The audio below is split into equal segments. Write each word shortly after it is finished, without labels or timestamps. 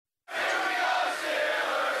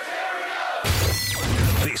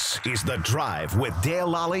This is The Drive with Dale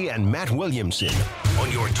Lally and Matt Williamson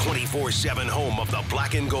on your 24/7 home of the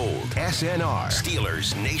black and gold. SNR,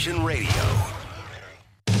 Steelers Nation Radio.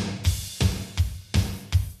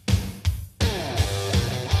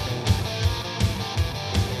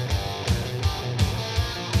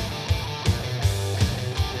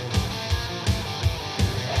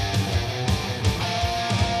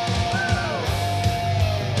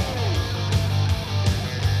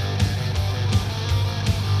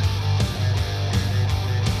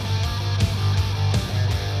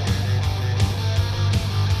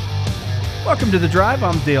 Welcome to The Drive.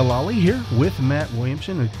 I'm Dale Lally here with Matt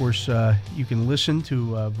Williamson. Of course, you can listen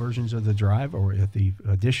to versions of The Drive or the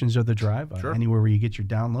editions of The Drive anywhere where you get your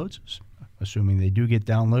downloads, assuming they do get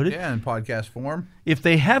downloaded. Yeah, in podcast form. If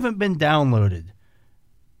they haven't been downloaded,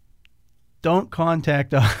 don't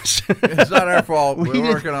contact us. It's not our fault.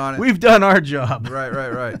 We're working on it. We've done our job.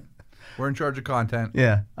 Right. We're in charge of content.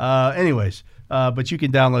 Yeah. Anyways. But you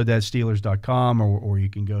can download that Steelers.com or you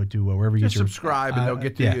can go to wherever you just subscribe and they'll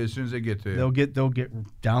get to you as soon as they get to you. They'll get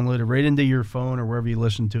downloaded right into your phone or wherever you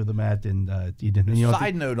listen to them at. And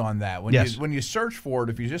side note on that, when you search for it,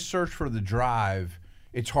 if you just search for The Drive,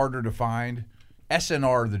 it's harder to find.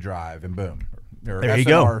 SNR The Drive and boom. Or there SNR, you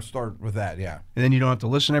go. Start with that, yeah. And then you don't have to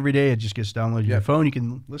listen every day. It just gets downloaded to your phone. You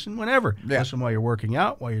can listen whenever. Yeah. Listen while you're working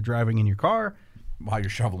out, while you're driving in your car. While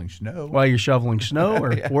you're shoveling snow.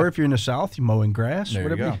 Or or if you're in the South, you're mowing grass. There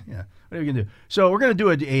whatever you go. Whatever you can do. So we're going to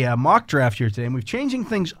do a mock draft here today, and we've changing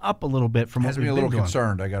things up a little bit from Has what we've me a been little doing.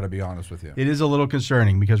 concerned, I got to be honest with you. It is a little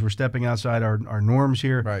concerning because we're stepping outside our norms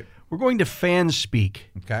here. Right. We're going to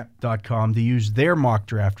fanspeak.com to use their mock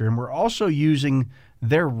drafter, and we're also using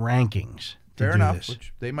their rankings to Fair do enough, this.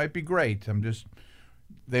 which they might be great.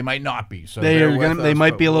 They might not be. So They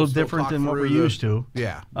might be a little different than what we're used to.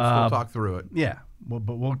 Yeah, we'll still talk through it. Yeah. Well,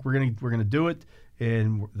 but we're gonna do it,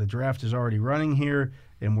 and the draft is already running here,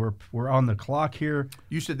 and we're on the clock here.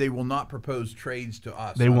 You said they will not propose trades to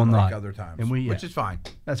us. They will not. Other times, and which is fine.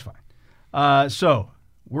 That's fine. So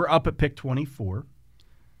we're up at pick 24.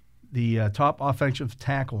 The top offensive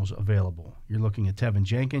tackles available. You're looking at Tevin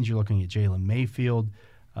Jenkins. You're looking at Jalen Mayfield,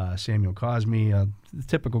 Samuel Cosme, the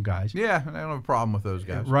typical guys. Yeah, I don't have a problem with those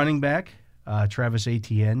guys. Running back, Travis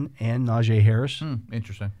Etienne and Najee Harris.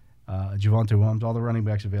 Interesting. Javonte Williams, all the running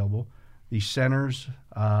backs available. The centers,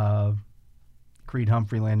 Creed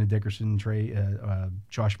Humphrey, Landon Dickerson,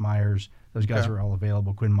 Josh Myers, those guys are all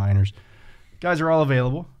available. Quinn Miners. Guys are all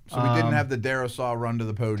available. So we didn't have the Darisaw run to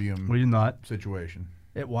the podium We did not. situation.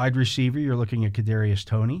 At wide receiver, you're looking at Kadarius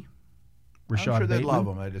Toney. Rashad I'm sure Bateman, they'd love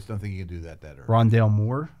him. I just don't think you can do that early. Rondale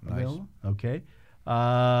Moore Nice. available. Okay.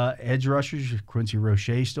 Edge rushers, Quincy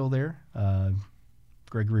Roche still there.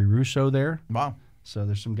 Gregory Rousseau there. Wow. So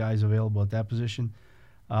there's some guys available at that position.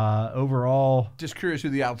 Overall, Just curious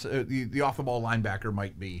who the off-the-ball linebacker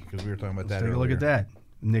might be, because we were talking about that take earlier. a look at that.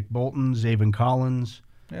 Nick Bolton, Zaven Collins,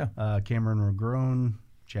 Yeah. Cameron Regrone,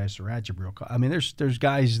 Chaz Surratt, Jabril. I mean, there's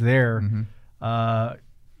guys there.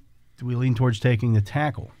 Do we lean towards taking the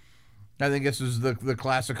tackle? I think this is the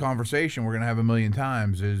classic conversation we're going to have a million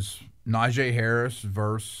times is Najee Harris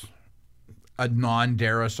versus a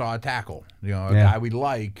non-Darisaw tackle. A guy we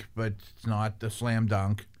like, but it's not a slam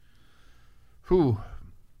dunk.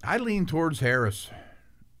 I lean towards Harris.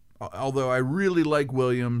 Although I really like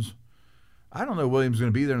Williams. I don't know Williams is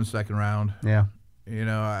going to be there in the second round. Yeah.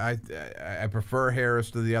 I prefer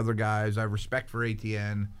Harris to the other guys. I have respect for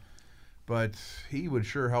ATN, but he would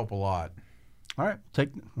sure help a lot. All right.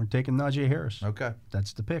 We're taking Najee Harris. Okay.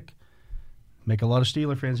 That's the pick. Make a lot of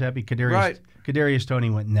Steeler fans happy. Kadarius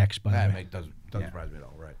Toney went next, by the way. Doesn't surprise me at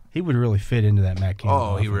all, right? He would really fit into that Matt Campbell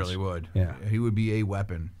Oh, he offense. really would. Yeah. He would be a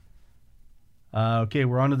weapon. Okay,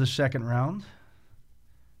 we're on to the second round.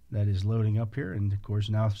 That is loading up here. And, of course,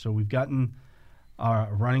 now, so we've gotten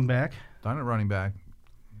our running back. Done at running back.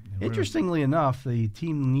 Interestingly enough, the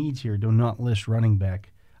team needs here do not list running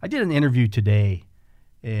back. I did an interview today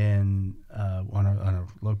on a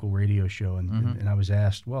local radio show, and I was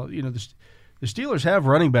asked, well, the Steelers have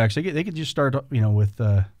running backs. They could just start, with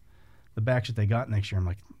the backs that they got next year. I'm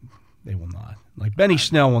like, they will not. Like Benny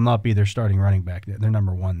Snell will not be their starting running back. They're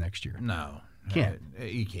number one next year. No. Can't.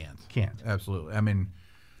 He can't. Can't. Absolutely. I mean,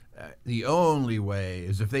 the only way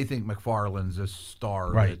is if they think McFarland's a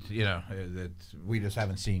star Right. that we just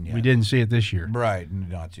haven't seen yet. We didn't see it this year. Right.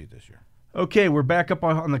 Did not see it this year. Okay, we're back up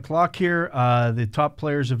on the clock here. The top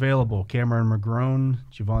players available: Cameron McGrone,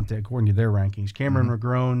 Javonte, according to their rankings. Cameron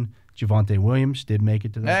McGrone, Javonte Williams did make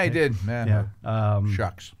it to that. Yeah, he pick. did. Yeah.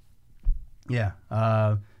 Shucks. Yeah.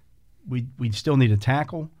 We still need a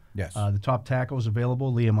tackle. Yes. The top tackles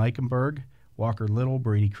available: Liam Eichenberg, Walker Little,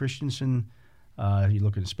 Brady Christensen, You're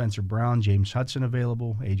looking at Spencer Brown, James Hudson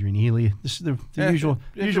available, Adrian Ely. This is the usual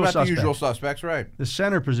suspects. The usual suspects, right? The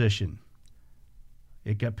center position,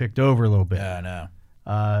 it got picked over a little bit. Yeah, I know.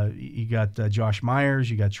 You got Josh Myers,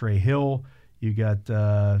 you got Trey Hill, you got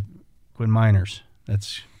Quinn Miners.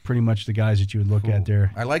 That's pretty much the guys that you would look at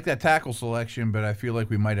there. I like that tackle selection, but I feel like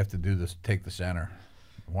we might have to take the center.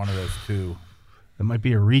 One of those two. It might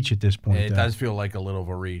be a reach at this point. It does feel like a little of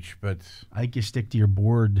a reach, but I think you stick to your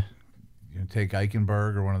board. You take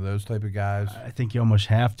Eichenberg or one of those type of guys. I think you almost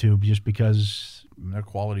have to, just because they're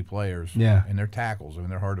quality players. Yeah, and they're tackles. I mean,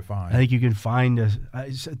 they're hard to find. I think you can find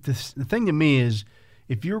the thing to me is,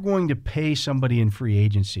 if you're going to pay somebody in free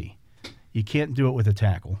agency, you can't do it with a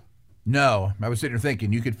tackle. No, I was sitting here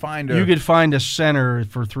thinking you could find a center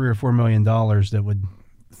for $3 or $4 million that would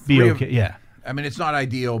be okay. Yeah, I mean, it's not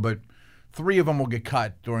ideal, but 3 of them will get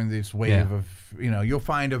cut during this wave of, you'll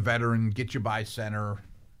find a veteran, get you by center.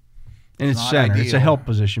 And it's center. Ideal. It's a help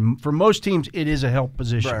position. For most teams, it is a help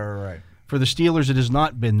position. Right. For the Steelers, it has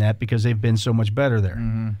not been that because they've been so much better there.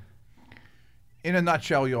 Mm-hmm. In a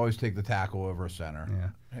nutshell, you always take the tackle over a center.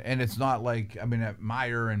 Yeah. And it's not like,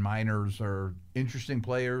 Meyer and Miners are interesting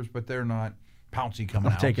players, but they're not pouncy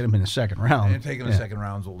coming out. I'm taking them in the second round. And taking the second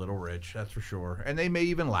round's a little rich, that's for sure. And they may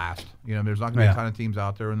even last. There's not going to be a ton of teams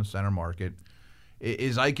out there in the center market.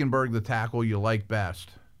 Is Eichenberg the tackle you like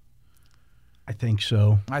best? I think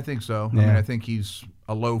so. I think so. Yeah. I think he's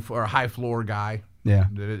a low or a high floor guy. Yeah,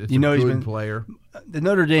 it's a good he's been player. The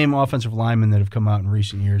Notre Dame offensive linemen that have come out in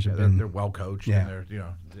recent years have been they're well coached. Yeah. And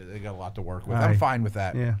they got a lot to work with. I'm fine with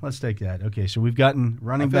that. Yeah, let's take that. Okay, so we've gotten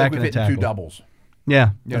running like back we've and a tackle. 2 doubles.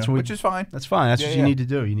 Yeah, which is fine. That's fine. That's what you need to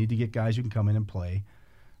do. You need to get guys who can come in and play.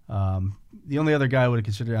 The only other guy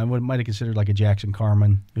I might have considered like a Jackson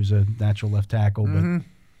Carman, who's a natural left tackle, but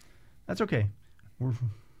that's okay.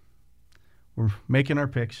 We're making our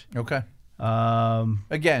picks. Okay.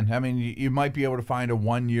 Again, you might be able to find a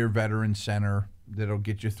 1-year veteran center that'll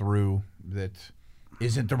get you through that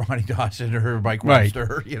isn't Dermontti Dawson or Mike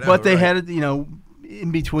Webster. But they had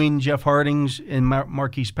in between Jeff Hardings and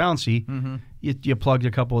Marquise Pouncey, you plugged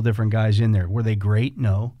a couple of different guys in there. Were they great?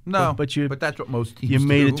 No. But that's what most teams do. You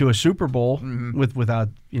made it to a Super Bowl without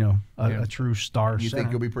a true star You center.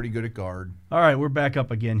 think you'll be pretty good at guard. All right, we're back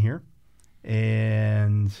up again here.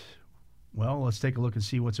 And, well, let's take a look and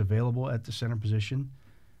see what's available at the center position.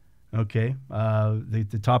 Okay,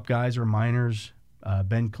 the top guys are Miners,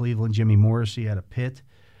 Ben Cleveland, Jimmy Morrissey out of Pitt.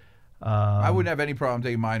 I wouldn't have any problem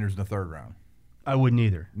taking Miners in the 3rd round. I wouldn't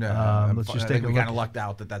either. No, let's just take a look. We kind of lucked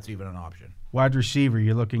out that's even an option. Wide receiver,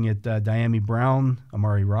 you're looking at Diami Brown,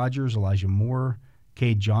 Amari Rogers, Elijah Moore,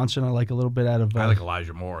 Cade Johnson. I like a little bit out of. I like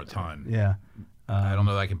Elijah Moore a ton. Yeah, I don't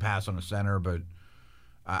know that I can pass on a center, but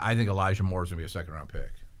I think Elijah Moore is going to be a 2nd round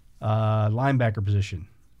pick. Linebacker position,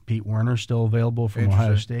 Pete Werner still available from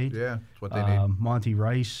Ohio State. Yeah, that's what they need. Monty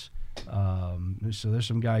Rice. So there's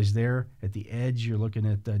some guys there. At the edge, you're looking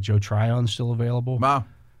at Joe Tryon still available. Wow.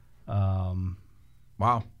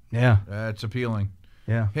 Wow. Yeah. That's appealing.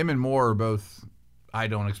 Yeah. Him and Moore are both, I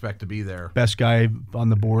don't expect to be there. Best guy on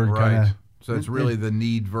the board. Right. Kinda. So it's really the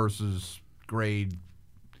need versus grade.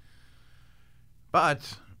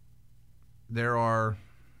 But there are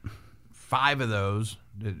 5 of those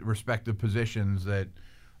respective positions that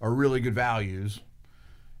are really good values.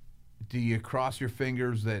 Do you cross your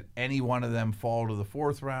fingers that any one of them fall to the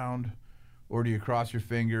 4th round, or do you cross your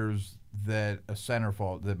fingers that a center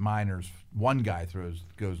that Miners, one guy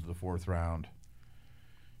goes to the 4th round?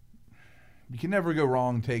 You can never go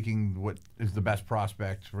wrong taking what is the best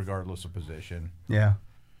prospect regardless of position. Yeah.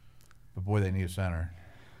 But boy, they need a center.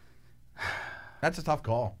 That's a tough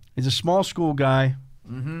call. He's a small school guy.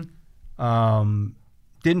 Didn't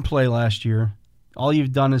play last year. All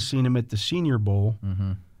you've done is seen him at the Senior Bowl.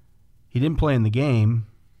 He didn't play in the game.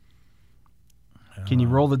 Can you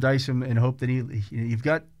roll the dice and hope that you've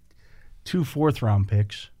got 2 4th round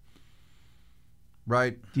picks?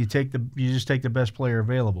 Right. Do you just take the best player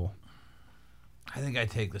available? I think I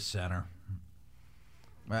take the center.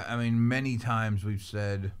 Many times we've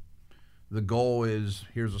said the goal is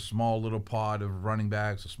here's a small little pod of running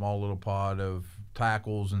backs, a small little pod of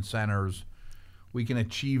tackles and centers. We can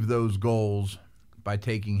achieve those goals by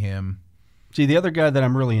taking him. See, the other guy that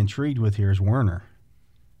I'm really intrigued with here is Werner.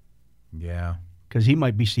 Yeah. Because he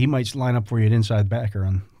might line up for you at inside backer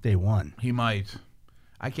on day 1. He might.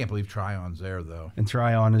 I can't believe Tryon's there, though. And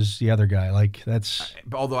Tryon is the other guy. That's.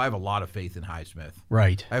 Although I have a lot of faith in Highsmith.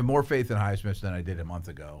 Right. I have more faith in Highsmith than I did a month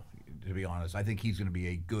ago, to be honest. I think he's going to be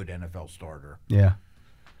a good NFL starter. Yeah.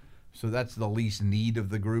 So that's the least need of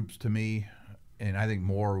the groups to me. And I think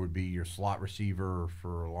Moore would be your slot receiver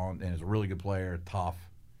and is a really good player, tough.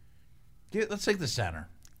 Let's take the center.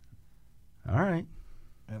 All right.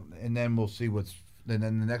 And then we'll see what's. And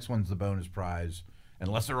then the next one's the bonus prize.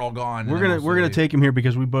 Unless they're all gone. We're gonna take him here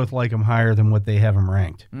because we both like him higher than what they have him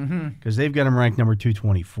ranked. Because they've got him ranked number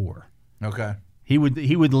 224. Okay. He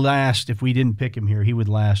would last if we didn't pick him here. He would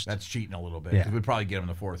last. That's cheating a little bit. Yeah. We'd probably get him in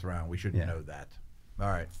the 4th round. We shouldn't know that. All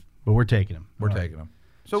right. But we're taking him. We're taking him.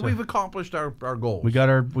 So we've accomplished our goals. We got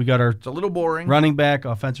our. It's a little boring. Running back,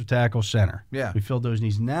 offensive tackle, center. Yeah. We filled those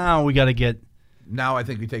needs. Now we got to get. Now I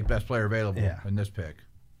think we take best player available in this pick,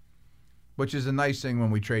 which is a nice thing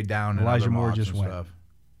when we trade down. Elijah and Moore just and went stuff.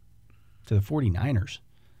 to the 49ers.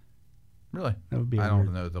 Really? That would be. I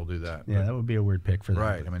don't know if they'll do that. Yeah, that would be a weird pick for them.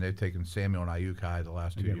 Right. I mean, they've taken Samuel and Ayuk high the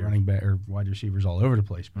last 2 years. Running back or wide receivers all over the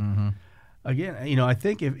place. But again, I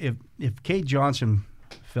think if Cade Johnson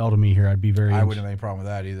fell to me here, I'd be very. I wouldn't have any problem with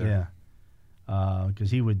that either. Yeah, because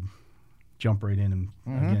he would jump right in and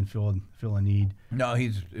again fill a need. No,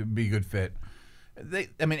 it'd be a good fit.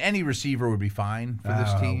 Any receiver would be fine for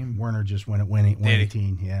this team. Werner just went at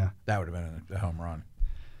 118. Yeah, that would have been a home run.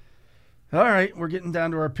 All right, we're getting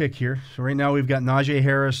down to our pick here. So right now we've got Najee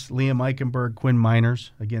Harris, Liam Eichenberg, Quinn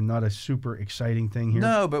Miners. Again, not a super exciting thing here.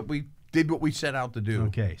 No, but we did what we set out to do.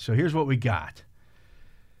 Okay, so here's what we got.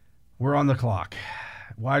 We're on the clock.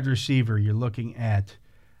 Wide receiver, you're looking at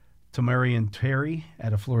Tamarian Terry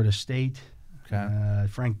out of Florida State. Okay.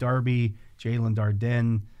 Frank Darby, Jalen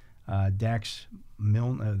Darden, Dax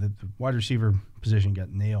Milne. The wide receiver position got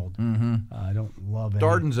nailed. I don't love it.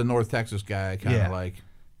 Darden's a North Texas guy I kind of like.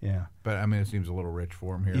 Yeah. But, it seems a little rich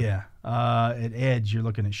for him here. Yeah. At edge, you're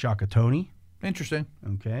looking at Shaka Toney. Interesting.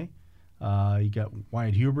 Okay. You got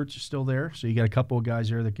Wyatt Hubert's still there, so you got a couple of guys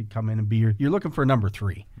there that could come in and be you're looking for a number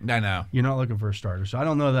 3. I know. You're not looking for a starter, so I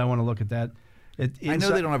don't know that I want to look at that. I know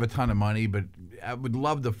they don't have a ton of money, but I would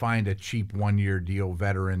love to find a cheap 1-year deal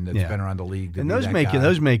veteran that's been around the league. And those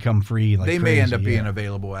may come free. They may end up being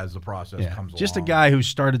available as the process comes along. Just a guy who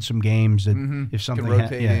started some games that if something can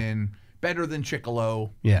rotate in better than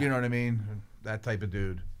Chicolo. Yeah. You know what I mean? That type of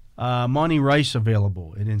dude. Monty Rice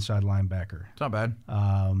available at inside linebacker. It's not bad.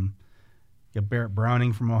 Got Barrett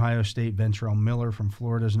Browning from Ohio State. Ventrell Miller from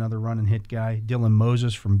Florida is another run and hit guy. Dylan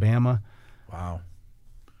Moses from Bama. Wow.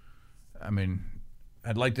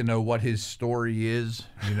 I'd like to know what his story is.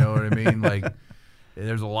 You know what I mean?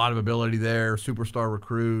 There's a lot of ability there. Superstar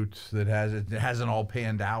recruit that hasn't all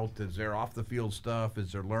panned out. Is there off the field stuff?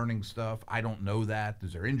 Is there learning stuff? I don't know that.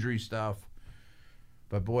 Is there injury stuff?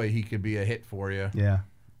 But boy, he could be a hit for you. Yeah.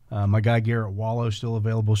 My guy Garrett Wallow still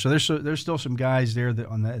available. So there's still some guys there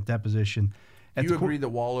at that position. Do you agree that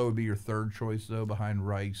Wallow would be your 3rd choice though, behind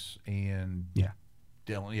Rice and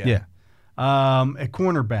Dylan? Yeah. At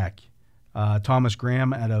cornerback, Thomas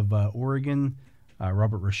Graham out of Oregon,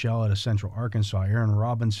 Robert Rochelle out of Central Arkansas, Aaron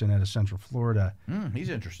Robinson out of Central Florida. He's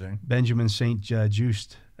interesting. Benjamin St.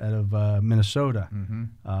 Just out of Minnesota.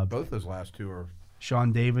 Both those last two are.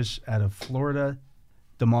 Sean Davis out of Florida,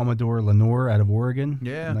 Demamador Lenore out of Oregon.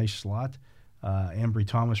 Yeah. Nice slot. Ambry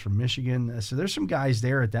Thomas from Michigan. So there's some guys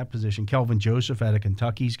there at that position. Kelvin Joseph out of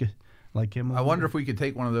Kentucky's like him. I wonder if we could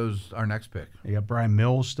take one of those our next pick. You got Brian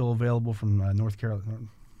Mills still available from North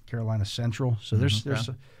Carolina Central. So there's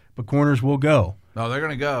but corners will go. Oh, they're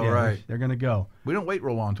going to go, right. They're going to go. We don't wait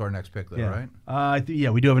real long to our next pick, though, right?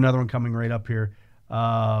 We do have another one coming right up here.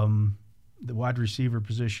 The wide receiver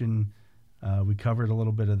position, we covered a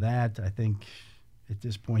little bit of that. I think at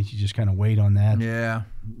this point you just kind of wait on that. Yeah.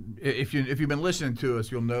 If you've been listening to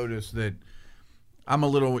us, you'll notice that I'm a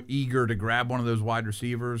little eager to grab one of those wide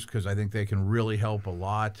receivers because I think they can really help a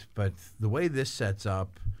lot. But the way this sets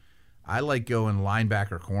up, I like going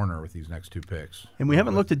linebacker corner with these next 2 picks. And we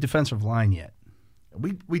haven't looked at defensive line yet.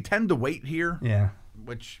 We tend to wait here. Yeah.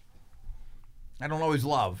 Which I don't always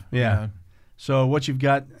love. Yeah. You know? So what you've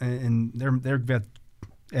got, and they've got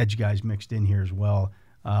edge guys mixed in here as well.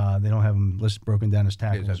 They don't have them broken down as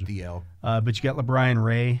tackles. They just have DL. But you got LeBrian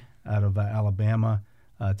Ray out of Alabama,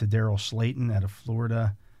 to Darrell Slayton out of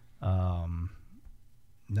Florida.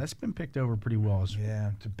 That's been picked over pretty well.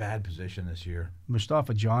 Yeah, it's a bad position this year.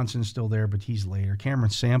 Mustafa Johnson's still there, but he's later. Cameron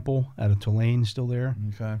Sample out of Tulane still there.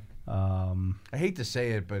 Okay. I hate to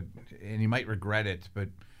say it, and you might regret it, but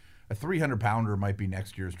a 300-pounder might be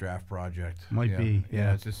next year's draft project. Might be,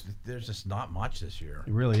 yeah. It's there's just not much this year.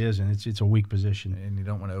 It really is, and it's a weak position. And you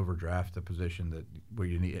don't want to overdraft a position where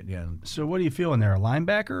you need it. Yeah. So what do you feel in there, a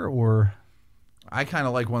linebacker or? I kind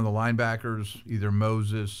of like one of the linebackers, either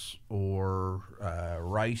Moses or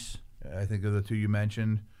Rice. I think of the 2 you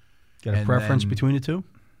mentioned. Got a preference between the 2?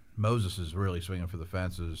 Moses is really swinging for the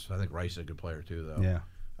fences. I think Rice is a good player too, though. Yeah.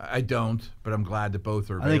 I don't, but I'm glad that both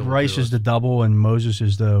are. I think Rice is the double and Moses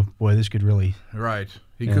is the boy. This could really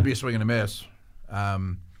He could be a swing and a miss.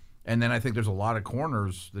 And then I think there's a lot of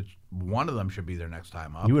corners that one of them should be there next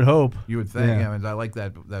time up. You would hope. You would think. Yeah. I mean, I like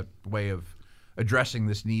that way of addressing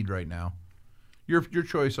this need right now. Your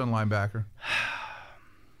choice on linebacker.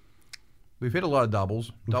 We've hit a lot of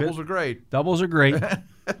doubles. Doubles are great. Doubles are great.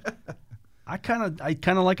 I kind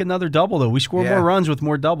of like another double though. We score more runs with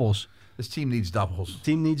more doubles. This team needs doubles.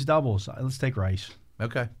 Team needs doubles. Let's take Rice.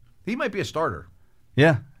 Okay, he might be a starter.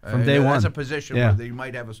 Yeah, from day one. That's a position where you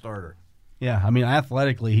might have a starter. Yeah, I mean,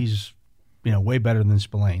 athletically, he's way better than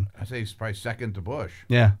Spillane. I say he's probably second to Bush.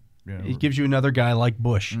 Yeah, he gives you another guy like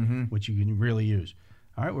Bush, which you can really use.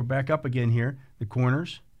 All right, we're back up again here. The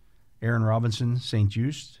corners: Aaron Robinson, St.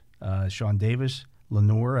 Just, Sean Davis,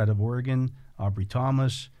 Lenore out of Oregon, Aubrey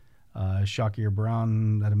Thomas, Shakir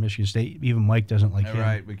Brown out of Michigan State. Even Mike doesn't like him.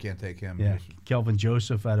 Right, we can't take him. Yeah, Kelvin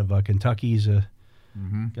Joseph out of Kentucky's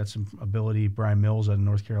got some ability. Brian Mills out of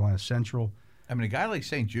North Carolina Central. I mean, a guy like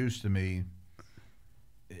St. Just to me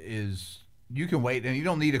is you can wait, and you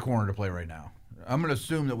don't need a corner to play right now. I'm going to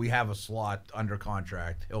assume that we have a slot under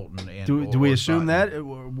contract, Hilton and. Do we assume that,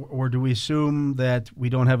 or do we assume that we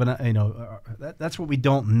don't have an? That's what we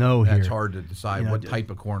don't know here. That's hard to decide what type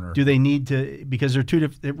of corner. Do they need to? Because they're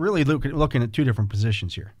they're really looking at two different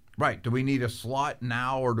positions here. Right. Do we need a slot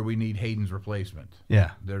now, or do we need Hayden's replacement?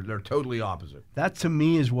 Yeah, they're totally opposite. That to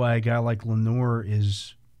me is why a guy like Lenore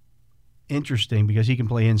is interesting because he can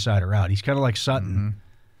play inside or out. He's kind of like Sutton.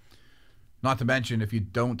 Not to mention, if you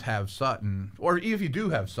don't have Sutton, or even if you do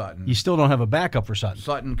have Sutton, you still don't have a backup for Sutton.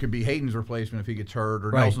 Sutton could be Hayden's replacement if he gets hurt,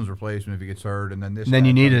 or Nelson's replacement if he gets hurt, and then this. And then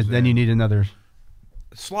you need it. Then you need another.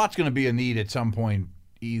 Slot's going to be a need at some point.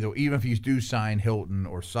 Even if you do sign Hilton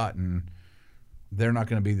or Sutton, they're not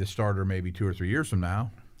going to be the starter maybe 2 or 3 years from now.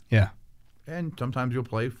 Yeah. And sometimes you'll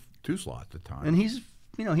play 2 slots at a time. And he's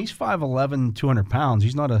 5'11", 200 pounds.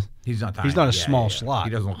 He's not tiny. He's not a small slot.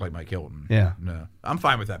 He doesn't look like Mike Hilton. Yeah. No. I'm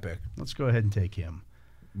fine with that pick. Let's go ahead and take him.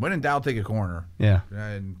 When in doubt, take a corner. Yeah.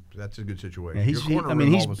 And that's a good situation.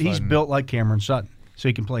 Yeah, he's built like Cameron Sutton, so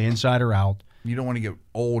he can play inside or out. You don't want to get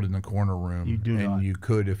old in the corner room. You do not. And you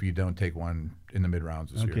could if you don't take one in the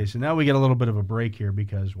mid-rounds this year. Okay, so now we get a little bit of a break here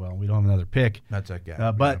because, well, we don't have another pick. That's that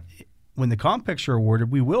guy. But when the comp picks are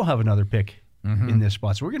awarded, we will have another pick in this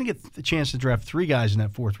spot. So we're going to get the chance to draft 3 guys in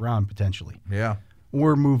that 4th round potentially. Yeah.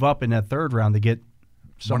 Or move up in that 3rd round to get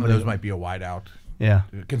somebody. One of those might be a wideout. Yeah.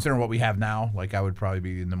 Considering what we have now, like I would probably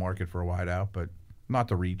be in the market for a wideout, but not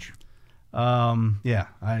the reach. So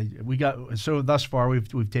thus far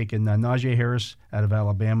we've taken Najee Harris out of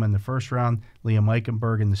Alabama in the 1st round, Liam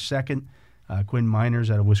Eichenberg in the 2nd, Quinn Miners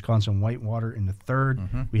out of Wisconsin Whitewater in the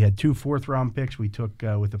 3rd. We had 2 4th-round picks. We took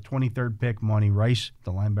with the 23rd pick Monty Rice,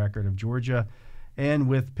 the linebacker out of Georgia, and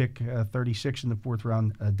with pick 36 in the 4th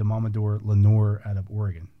round, Demomador Lenore out of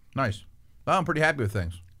Oregon. Nice. Well, I'm pretty happy with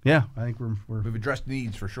things. Yeah, I think we've addressed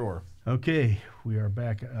needs for sure. Okay, we are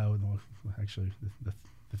back. Actually,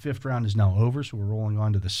 the 5th round is now over, so we're rolling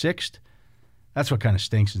on to the 6th. That's what kind of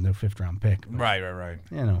stinks is no 5th-round pick. But, right.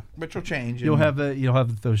 Which will change. You'll have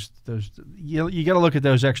those. You got to look at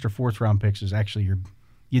those extra 4th-round picks as actually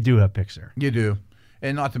you do have picks there. You do,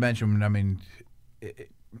 and not to mention, I mean,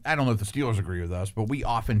 I don't know if the Steelers agree with us, but we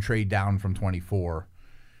often trade down from 24.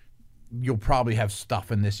 You'll probably have stuff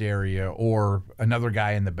in this area, or another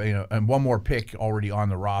guy in the and one more pick already on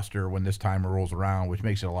the roster when this time rolls around, which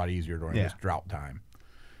makes it a lot easier during this drought time.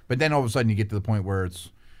 But then all of a sudden you get to the point where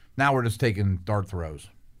now we're just taking dart throws,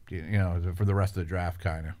 for the rest of the draft,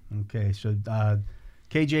 kind of. Okay, so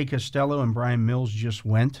KJ Costello and Brian Mills just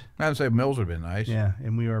went. I would say Mills would have been nice. Yeah,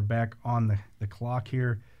 and we are back on the clock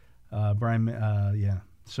here.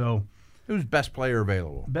 So who's best player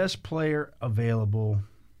available? Best player available,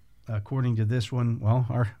 according to this one.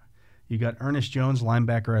 Well, you got Ernest Jones,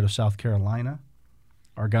 linebacker out of South Carolina.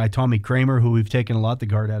 Our guy Tommy Kramer, who we've taken a lot, the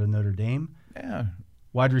guard out of Notre Dame. Yeah.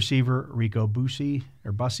 Wide receiver Rico Bussey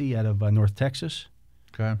out of North Texas.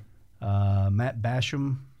 Okay. Matt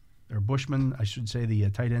Bushman, I should say, the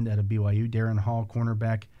tight end out of BYU. Darren Hall,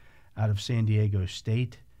 cornerback out of San Diego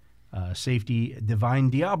State. Safety Divine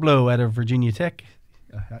Diablo out of Virginia Tech.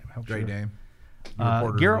 Great name.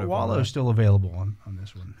 Garrett Wallow still available on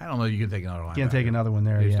this one. I don't know. You can take another one. Can't take another one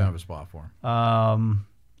there. You just don't have a spot for him.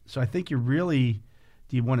 So I think do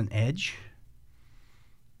you want an edge?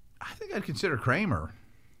 I think I'd consider Kramer.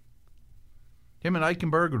 Him and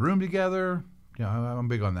Eichenberg would room together. Yeah, I'm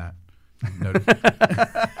big on that.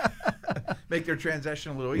 Make their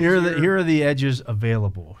transition a little easier. Here are the edges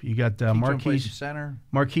available. You got Marquise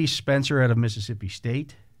Spencer out of Mississippi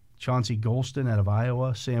State, Chauncey Golston out of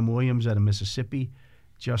Iowa, Sam Williams out of Mississippi,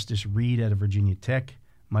 Justice Reed out of Virginia Tech,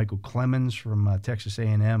 Michael Clemens from Texas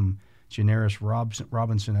A&M, Janaris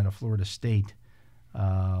Robinson out of Florida State.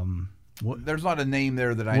 There's not a name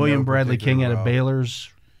there that I know. William Bradley King out of Baylor's.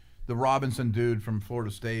 The Robinson dude from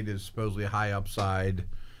Florida State is supposedly a high upside,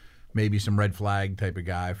 maybe some red flag type of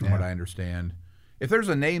guy from what I understand. If there's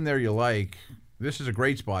a name there you like, this is a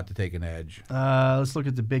great spot to take an edge. Let's look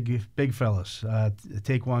at the big fellas.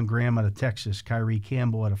 Taquan Graham out of Texas, Kyrie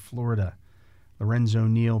Campbell out of Florida, Lorenzo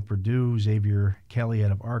Neal, Purdue, Xavier Kelly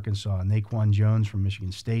out of Arkansas, Naquan Jones from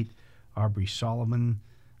Michigan State, Aubrey Solomon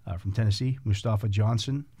from Tennessee, Mustafa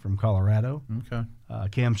Johnson from Colorado. Okay.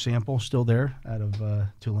 Cam Sample still there out of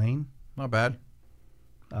Tulane. Not bad.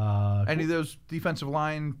 Any of those defensive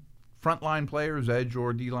line, front line players, edge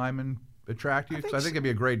or D linemen, attract you? I think it'd be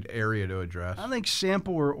a great area to address. I think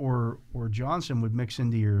Sample or Johnson would mix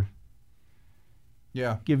into your.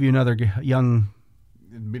 Yeah. Give you another young.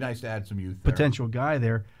 It'd be nice to add some youth. Potential guy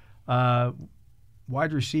there.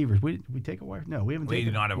 Wide receivers. We take a wide. No, we haven't. We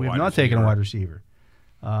have not taken a wide receiver.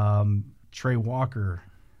 Trey Walker.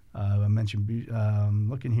 I mentioned.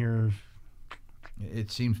 Looking here.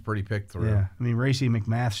 It seems pretty picked through. Yeah, I mean Racy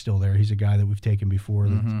McMath's still there. He's a guy that we've taken before.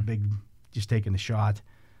 That's big, just taking a shot.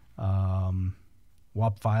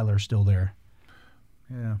 Wap Filer's still there.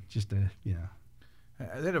 Yeah, just they'd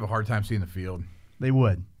have a hard time seeing the field. They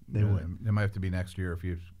would. They would. It might have to be next year if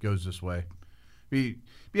it goes this way. Be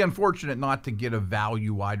unfortunate not to get a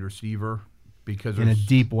value wide receiver because in a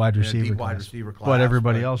deep wide receiver class. But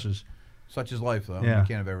everybody else is. Such is life, though. Yeah. You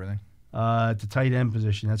can't have everything. At the tight end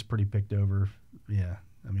position, that's pretty picked over. Yeah,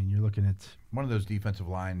 I mean, you're looking at one of those defensive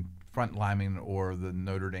line, front linemen, or the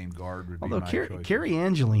Notre Dame guard would be my choice. Although Kerry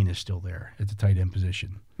Angeline is still there at the tight end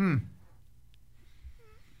position.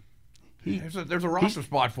 There's a roster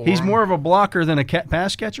spot for him. He's more of a blocker than a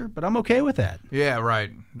pass catcher, but I'm okay with that. Yeah,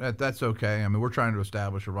 right. That's okay. I mean, we're trying to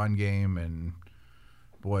establish a run game, and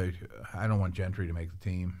boy, I don't want Gentry to make the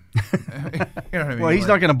team. You know what I mean? Well, he's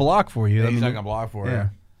not going to block for you. He's not going to block for you.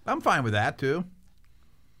 I'm fine with that too.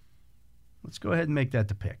 Let's go ahead and make that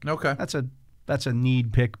the pick. Okay. That's a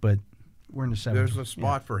need pick, but we're in the seventh. There's a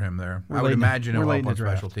spot for him there. I would imagine he'll help on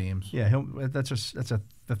special teams. Yeah, that's the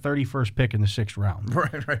 31st pick in the 6th round.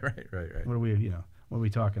 Right. What are we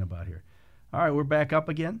talking about here? All right, we're back up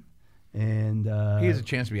again, and he has a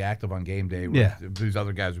chance to be active on game day. With these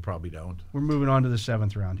other guys who probably don't. We're moving on to the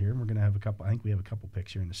 7th round here. We're going to have a couple. I think we have a couple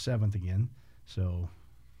picks here in the 7th again. So.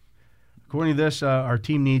 According to this, our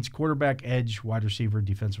team needs quarterback, edge, wide receiver,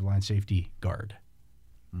 defensive line, safety, guard.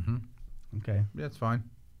 Okay. Yeah, that's fine.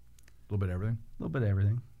 A little bit of everything. A little bit of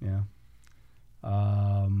everything, yeah.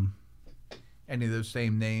 Any of those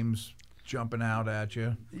same names jumping out at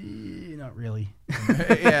you? Not really.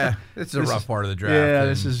 Yeah, it's a rough part of the draft. Yeah,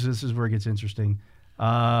 this is where it gets interesting.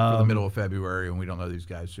 For the middle of February, and we don't know these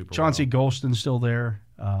guys super Chauncey Golston's still there.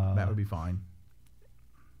 That would be fine.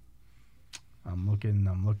 I'm looking.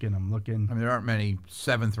 I mean, there aren't many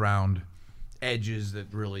 7th round edges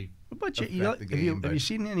that really affect the game. Have you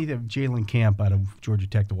seen any of Jalen Camp out of Georgia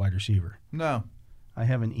Tech, the wide receiver? No. I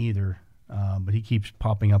haven't either, but he keeps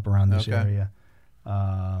popping up around this area.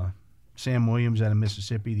 Sam Williams out of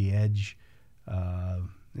Mississippi, the edge.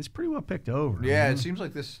 It's pretty well picked over. Yeah, it seems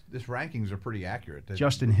like this rankings are pretty accurate.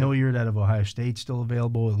 Justin Hilliard out of Ohio State still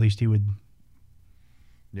available. At least he would.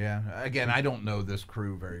 Yeah. Again, I don't know this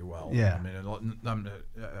crew very well. Yeah. I mean,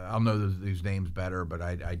 I'll know these names better, but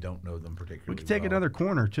I don't know them particularly. We could take another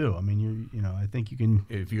corner too. I mean, I think you can.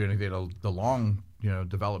 If you're going to get the long,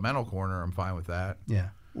 developmental corner, I'm fine with that. Yeah.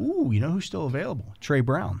 Ooh, you know who's still available? Trey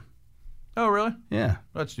Brown. Oh, really? Yeah.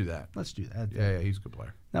 Let's do that. Yeah, he's a good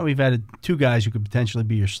player. Now we've added 2 guys who could potentially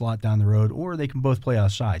be your slot down the road, or they can both play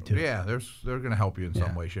outside too. Yeah, they're going to help you in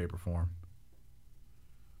some way, shape, or form.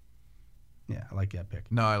 Yeah, I like that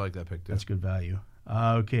pick. No, I like that pick too. That's good value.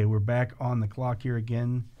 Okay, we're back on the clock here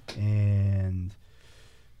again, and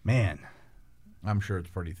man, I'm sure it's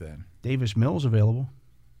pretty thin. Davis Mills available.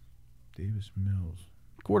 Davis Mills,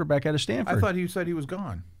 quarterback out of Stanford. I thought he said he was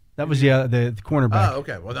gone. That was the cornerback. Oh,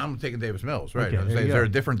 okay. Well, I'm taking Davis Mills, right? Okay, Is there a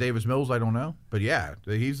different Davis Mills? I don't know, but yeah,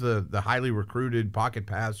 he's the highly recruited pocket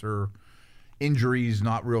passer. Injuries,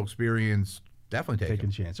 not real experience. Definitely taking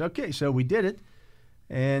a chance. Okay, so we did it,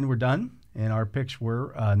 and we're done. And our picks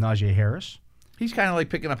were Najee Harris. He's kind of like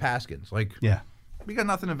picking up Haskins. Yeah. We got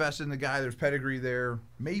nothing invested in the guy. There's pedigree there.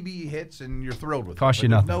 Maybe he hits, and you're thrilled with it. Cost you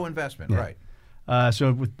nothing. No investment, right.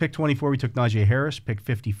 So with pick 24, we took Najee Harris. Pick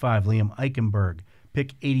 55, Liam Eichenberg.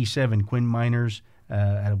 Pick 87, Quinn Miners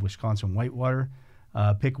out of Wisconsin Whitewater.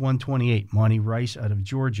 Pick 128, Monty Rice out of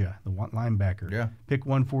Georgia, the linebacker. Yeah. Pick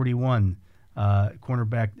 141,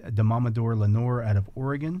 cornerback Damamador Lenore out of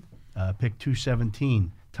Oregon. Pick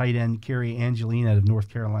 217, tight end Kerry Angeline out of North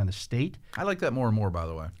Carolina State. I like that more and more, by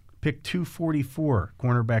the way. Pick 244,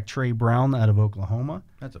 cornerback Trey Brown out of Oklahoma.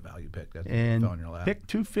 That's a value pick. That's And fell in your lap. pick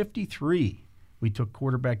 253, we took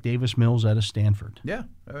quarterback Davis Mills out of Stanford. Yeah,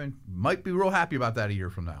 I mean, might be real happy about that a year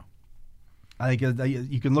from now. I think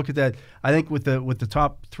you can look at that. I think with the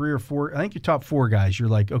top 3 or 4, I think your top 4 guys, you're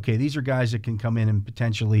like, okay, these are guys that can come in and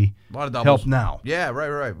potentially A lot of doubles. help now. Yeah,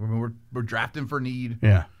 right. I mean, we're drafting for need.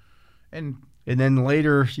 Yeah. And then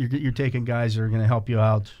later, you're taking guys that are going to help you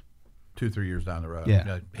out. 2-3 years down the road. Yeah. You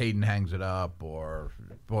know, Hayden hangs it up, or,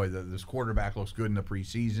 boy, this quarterback looks good in the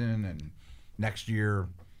preseason, and next year,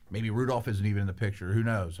 maybe Rudolph isn't even in the picture. Who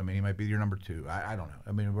knows? I mean, he might be your number 2. I don't know.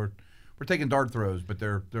 I mean, we're taking dart throws, but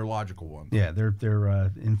they're logical ones. Yeah,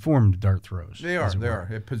 they're informed dart throws. They are. They are.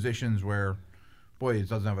 At positions where, boy, it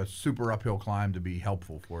doesn't have a super uphill climb to be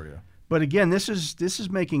helpful for you. But again, this is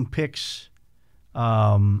making picks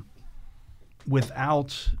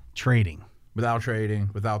without trading. Without trading,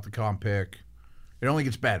 without the comp pick, it only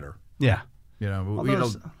gets better. Yeah. You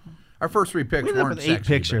know, our first 3 picks We ended up weren't with 8 sexy,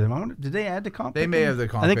 picks but- here. I wonder, did they add the comp They pick? may in? have the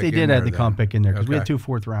comp I think pick they in did add there the comp then. pick in there because we had Okay. 2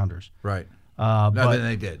 4th-rounders. Right. No, But then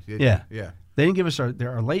they did. yeah. Yeah. They didn't give us our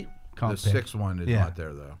late comp The pick. 6th one is Yeah. not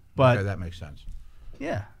there, though. But- okay, that makes sense.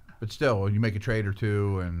 Yeah. But still, you make a trade or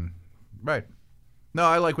two, and right. No,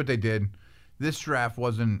 I like what they did. This draft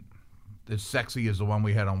wasn't as sexy as the one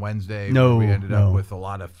we had on Wednesday. No, where we ended no. up with a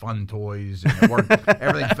lot of fun toys, and it worked.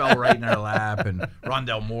 Everything fell right in our lap. And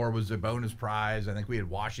Rondell Moore was a bonus prize. I think we had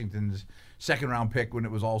Washington's 2nd-round pick when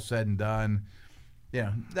it was all said and done.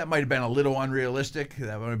 Yeah, that might have been a little unrealistic.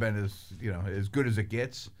 That might have been as good as it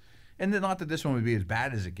gets. And then not that this one would be as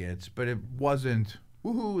bad as it gets, but it wasn't.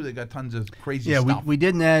 Woohoo! They got tons of crazy Yeah, stuff. we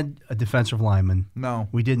didn't add a defensive lineman. No.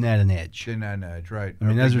 We didn't add an edge. Didn't add an edge, right. I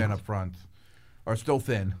mean, Our those big are- men up front are still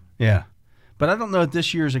thin. Yeah. But I don't know if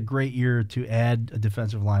this year is a great year to add a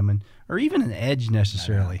defensive lineman or even an edge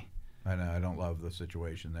necessarily. I know. I don't love the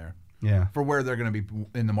situation there. Yeah. For where they're going to be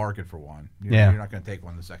in the market for one. Yeah. You're not going to take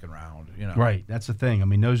one in the 2nd round. You know. Right. That's the thing. I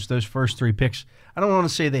mean, those first 3 picks, I don't want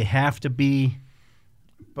to say they have to be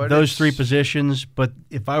But those it's- 3 positions, but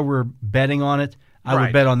if I were betting on it, I would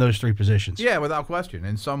Right. bet on those 3 positions. Yeah, without question.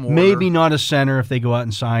 In some order. Maybe not a center if they go out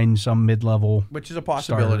and sign some mid-level. Which is a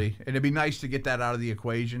possibility. And it'd be nice to get that out of the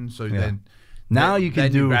equation. So then. Now you can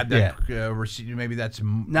then do grab that, maybe that's.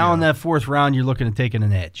 Now in that 4th round, you're looking at taking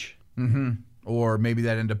an edge. Or maybe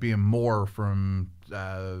that end up being more from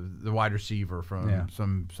the wide receiver from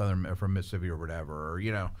from Mississippi or whatever, or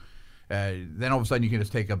then all of a sudden you can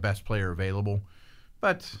just take a best player available.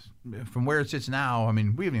 But from where it sits now, I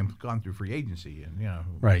mean, we haven't even gone through free agency, and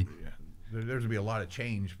Right. there's going to be a lot of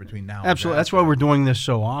change between now. Absolutely. and That's why we're doing this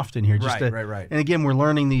so often here. Right. And again, we're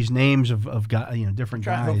learning these names of guys, different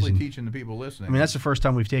Trying, guys. hopefully and- teaching the people listening. I mean, that's the first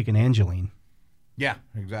time we've taken Angeline. yeah,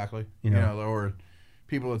 exactly. Or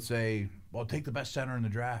people that say, "Well, take the best center in the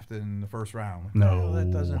draft in the 1st round." No. Well,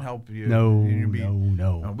 that doesn't help you. No, You'd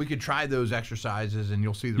no. We could try those exercises, and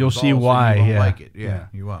you'll see the You'll results, see and why. you won't Yeah, like it. yeah.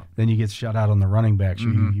 You won't. Then you get shut out on the running backs, or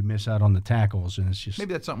you miss out on the tackles, and it's just.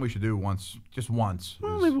 Maybe that's something we should do just once.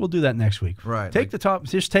 Well, is maybe we'll do that next week. Right, Take like- the top.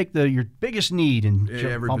 Just take your biggest need and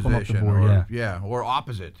every bump them up the position, board. or or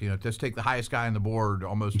opposite. Just take the highest guy on the board,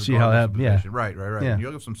 almost. See how regardless that- of position. Right. Yeah.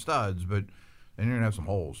 You'll have some studs, but then you're gonna have some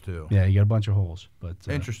holes too. Yeah, you got a bunch of holes, but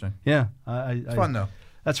Interesting. Yeah, It's fun though.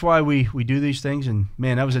 That's why we do these things, and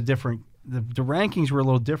man, that was a different. The rankings were a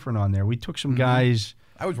little different on there. We took some guys.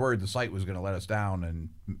 I was worried the site was going to let us down and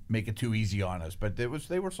make it too easy on us, but they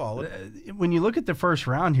were solid. When you look at the 1st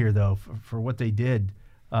round here, though, for what they did,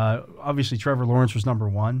 obviously Trevor Lawrence was number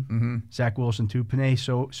 1, Zach Wilson 2,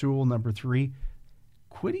 Penei Sewell number 3,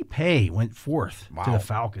 Kwity Paye went 4th to Wow. the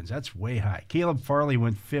Falcons. That's way high. Caleb Farley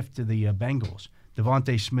went 5th to the Bengals.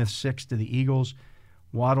 Devontae Smith 6th to the Eagles.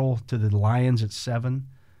 Waddle to the Lions at 7.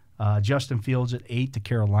 Justin Fields at 8 to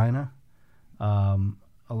Carolina.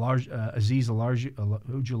 Aziz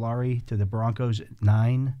Ujulari to the Broncos at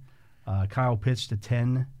 9. Kyle Pitts to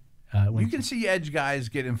 10. You can see edge guys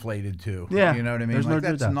get inflated too. Yeah. You know what I mean? There's no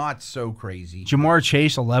doubt. That's not so crazy. Jamar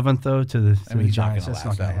Chase 11th though to the he's not Giants. going That's to not last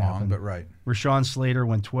going that to long, happen. but right. Rashawn Slater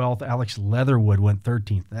went 12th. Alex Leatherwood went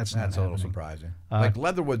 13th. That's not That's a little happening. surprising. Like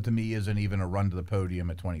Leatherwood to me isn't even a run to the podium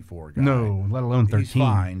at 24 guy. No, let alone 13. He's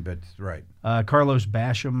fine, but right. Carlos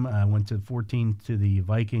Basham went to 14th to the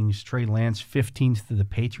Vikings. Trey Lance 15th to the Their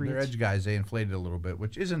Patriots. edge guys, they inflated a little bit,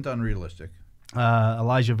 which isn't unrealistic.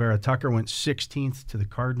 Elijah Vera Tucker went 16th to the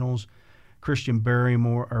Cardinals. Christian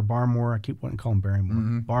Barmore, I keep wanting to call him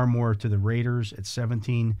Barrymore. Barmore to the Raiders at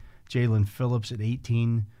 17. Jalen Phillips at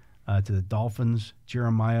 18 to the Dolphins.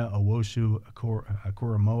 Jeremiah Owosu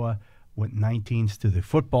Akuramoa went 19th to the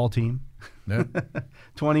football team. Yeah.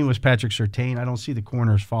 20 was Patrick Surtain. I don't see the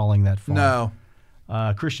corners falling that far.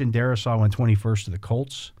 No. Christian Darrisaw went 21st to the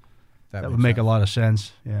Colts. That would makes make sense. a lot of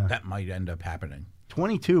sense. Yeah. That might end up happening.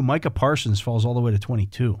 22, Micah Parsons falls all the way to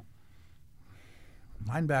 22.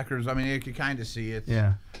 Linebackers, I mean, you can kind of see it.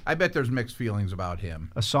 Yeah. I bet there's mixed feelings about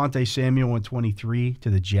him. Asante Samuel went 23 to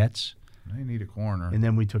the Jets. They need a corner. And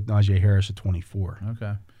then we took Najee Harris at 24.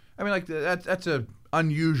 Okay. I mean, like, that's a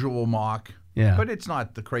unusual mock. Yeah. But it's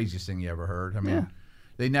not the craziest thing you ever heard. I mean,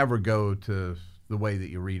 they never go to the way that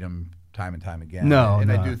you read them time and time again. No, and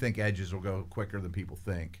no. I do think edges will go quicker than people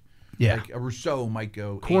think. Yeah. Like a Rousseau might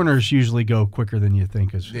go. Corners usually go quicker than you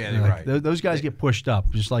think. Yeah, they're right. Those guys get pushed up,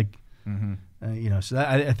 just like, so that,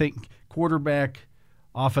 I think quarterback,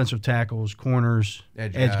 offensive tackles, corners,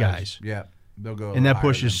 edge guys. Yeah. They'll go. And that higher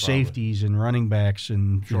pushes than probably. safeties and running backs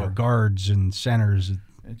and Sure. guards and centers.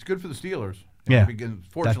 It's good for the Steelers. Yeah. Because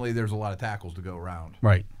fortunately, there's a lot of tackles to go around.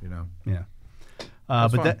 Right. You know. Yeah.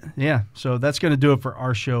 fun. So that's going to do it for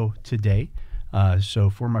our show today. So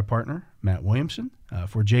for my partner, Matt Williamson,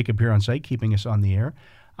 for Jacob here on site, keeping us on the air,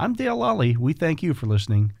 I'm Dale Lally. We thank you for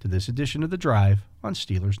listening to this edition of The Drive on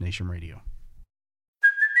Steelers Nation Radio.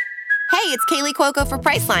 Hey, it's Kaylee Cuoco for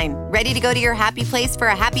Priceline. Ready to go to your happy place for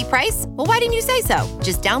a happy price? Well, why didn't you say so?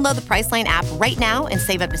 Just download the Priceline app right now and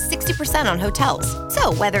save up to 60% on hotels.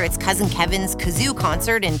 So whether it's Cousin Kevin's Kazoo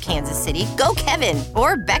Concert in Kansas City, go Kevin,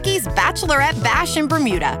 or Becky's Bachelorette Bash in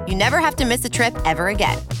Bermuda, you never have to miss a trip ever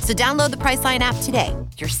again. So download the Priceline app today.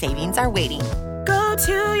 Your savings are waiting. Go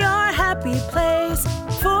to your happy place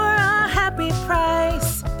for a happy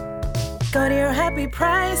price. Go to your happy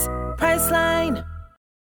price, Priceline.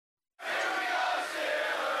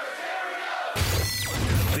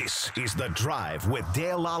 This is The Drive with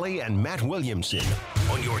Dale Lally and Matt Williamson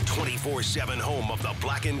on your 24/7 home of the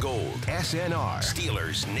black and gold. SNR,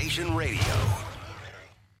 Steelers Nation Radio.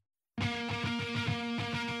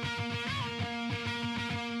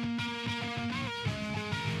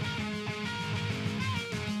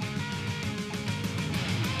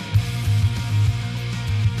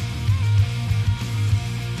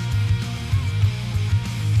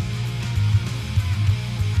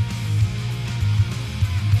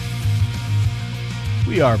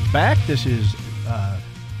 We are back. This is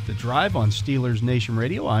The Drive on Steelers Nation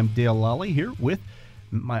Radio. I'm Dale Lally here with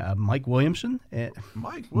Mike Williamson.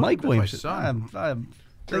 Mike Williamson. Son. I'm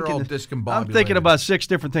They're all discombobulated. I'm thinking about 6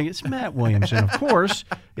 different things. It's Matt Williamson, of course.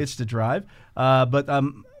 It's The Drive. But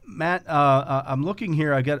Matt, I'm looking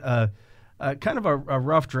here. I got kind of a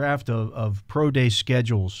rough draft of pro day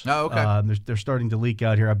schedules. Oh, okay. They're starting to leak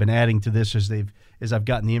out here. I've been adding to this as I've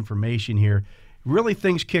gotten the information here. Really,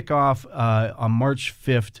 things kick off on March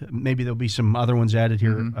 5th. Maybe there'll be some other ones added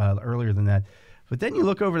here earlier than that. But then you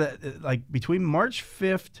look over that, like between March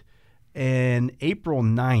 5th and April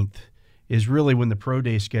 9th is really when the pro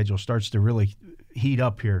day schedule starts to really heat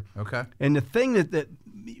up here. Okay. And the thing that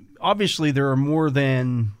obviously there are more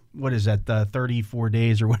than, 34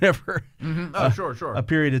 days or whatever. Mm-hmm. Oh, sure. A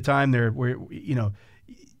period of time there where,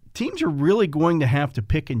 teams are really going to have to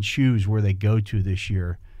pick and choose where they go to this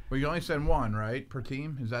year. Well, you only send one, right, per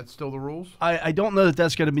team? Is that still the rules? I don't know that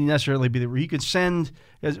that's going to be necessarily be the rule. You could send,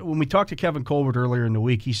 when we talked to Kevin Colbert earlier in the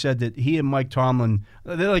week, he said that he and Mike Tomlin,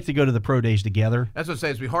 they like to go to the pro days together. That's what I say.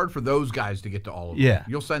 It's be hard for those guys to get to all of them. Yeah.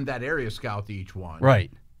 You'll send that area scout to each one.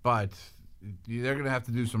 Right. But they're going to have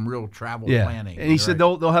to do some real travel Yeah. planning. And he said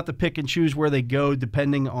they'll have to pick and choose where they go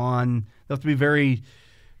depending on, they'll have to be very,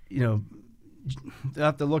 they'll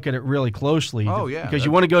have to look at it really closely. Oh, yeah. Because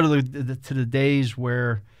you want to go to the days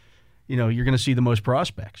where, you're going to see the most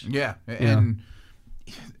prospects. Yeah. And,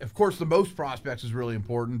 of course, the most prospects is really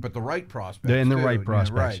important, but the right prospects, And the too. right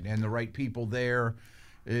prospects. Right. And the right people there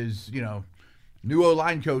is, new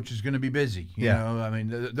O-line coach is going to be busy. You know, I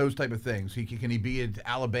mean, those type of things. Can he be at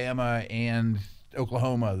Alabama and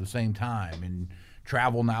Oklahoma at the same time? And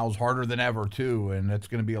travel now is harder than ever, too. And that's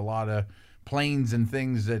going to be a lot of planes and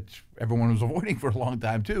things that everyone was avoiding for a long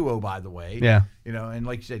time, too, oh, by the way. Yeah. And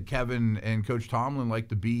like you said, Kevin and Coach Tomlin like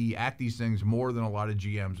to be at these things more than a lot of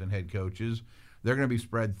GMs and head coaches. They're going to be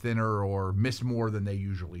spread thinner or miss more than they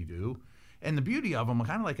usually do. And the beauty of them,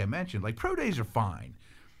 kind of like I mentioned, like pro days are fine,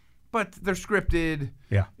 but they're scripted.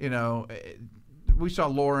 Yeah. We saw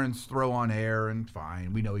Lawrence throw on air, and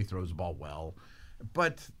fine. We know he throws the ball well.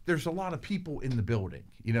 But there's a lot of people in the building.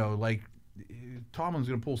 Like Tomlin's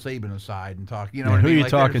going to pull Saban aside and talk. You know what I mean? Who are you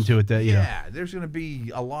like talking to at that? Yeah, there's going to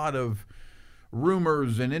be a lot of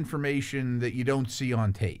rumors and information that you don't see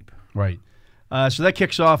on tape. Right. So that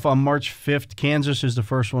kicks off on March 5th. Kansas is the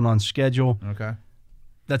first one on schedule. Okay.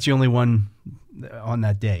 That's the only one on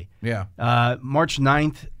that day. Yeah. March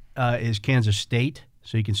 9th, is Kansas State,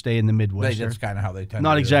 so you can stay in the Midwest. That's kind of how they tend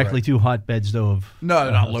Not to exactly do it, two hotbeds, though. No,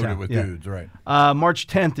 they're not of loaded town. with Yeah. dudes, right? March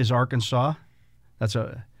 10th is Arkansas. That's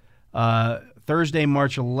Thursday,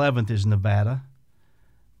 March 11th is Nevada.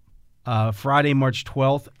 Friday, March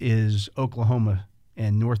 12th is Oklahoma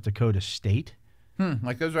and North Dakota State.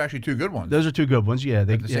 Like those are actually two good ones. Those are two good ones. Yeah,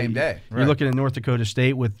 At the same day. You're Right. looking at North Dakota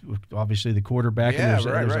State with obviously the quarterback. Yeah, and there's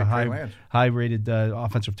right, a Trey Lance. high-rated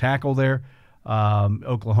offensive tackle there.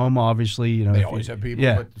 Oklahoma, obviously, They if always you- have people,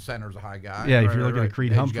 yeah. but the center's a high guy. Yeah, if Right, you're looking right, at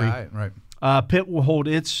Creed Edge Humphrey. guy, right. Pitt will hold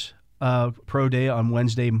its pro day on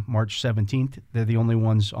Wednesday, March 17th. They're the only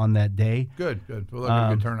ones on that day. Good. Well, that'll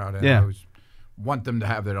be a good turnout. And yeah. I always want them to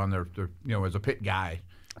have that on their as a Pitt guy.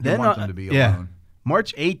 You Then want them to be yeah. alone.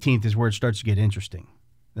 March 18th is where it starts to get interesting.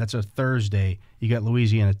 That's a Thursday. You got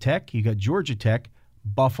Louisiana Tech, you got Georgia Tech,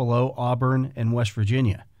 Buffalo, Auburn, and West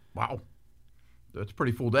Virginia. Wow. That's a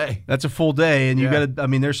pretty full day. That's a full day, and you Yeah. got to. I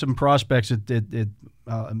mean, there's some prospects at a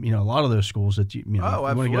lot of those schools that you want to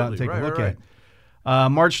absolutely. get out and take Right, a look right,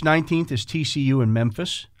 at. March 19th is TCU in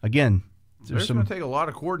Memphis. Again, There's going to take a lot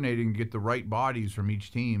of coordinating to get the right bodies from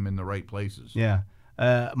each team in the right places. Yeah.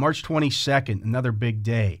 March 22nd, another big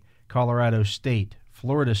day. Colorado State,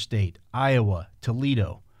 Florida State, Iowa,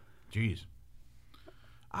 Toledo. Jeez.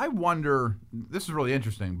 I wonder, this is really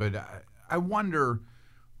interesting, but I wonder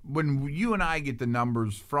when you and I get the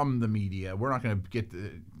numbers from the media, we're not going to get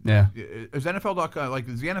the. Yeah. Is NFL.com,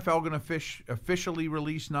 is the NFL going to officially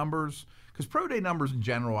release numbers? Because pro day numbers in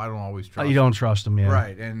general, I don't always trust. You don't trust them, yeah.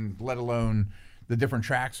 Right, and let alone the different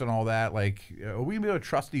tracks and all that. Like, are we able to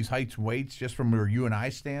trust these heights, weights just from where you and I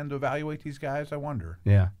stand to evaluate these guys? I wonder.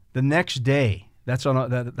 Yeah. The next day, that's on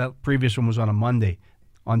that previous one was on a Monday.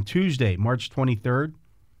 On Tuesday, March 23rd,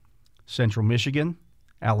 Central Michigan,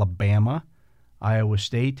 Alabama, Iowa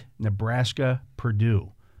State, Nebraska,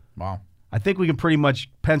 Purdue. Wow. I think we can pretty much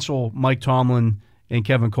pencil Mike Tomlin and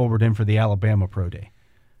Kevin Colbert in for the Alabama Pro Day.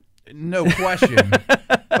 No question.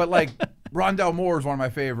 But Rondell Moore is one of my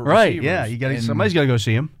favorite Right, receivers. yeah. Somebody's got to go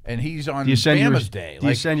see him. And he's on Do you send Bama's day. Do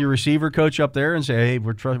you send your receiver coach up there and say, "Hey,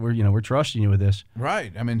 we're trusting you with this"?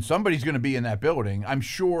 Right. I mean, somebody's going to be in that building. I'm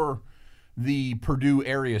sure the Purdue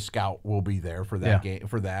area scout will be there for that game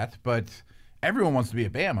for that. But everyone wants to be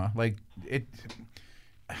at Bama.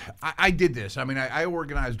 I did this. I mean, I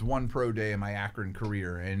organized one pro day in my Akron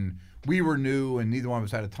career, and we were new, and neither one of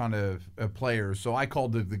us had a ton of players. So I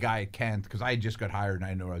called the guy at Kent because I had just got hired and I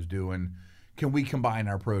didn't know what I was doing. Can we combine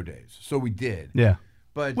our pro days? So we did. Yeah.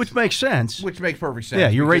 But Which makes sense. Which makes perfect sense. Yeah,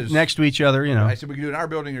 you're right because next to each other, I said we can do it in our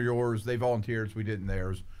building or yours. They volunteered, so we did it in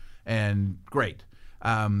theirs. And great.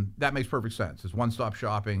 That makes perfect sense. It's one-stop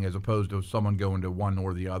shopping as opposed to someone going to one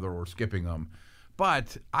or the other or skipping them.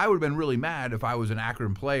 But I would have been really mad if I was an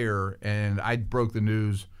Akron player and I broke the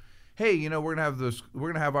news, hey, we're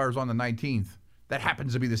gonna have ours on the 19th. That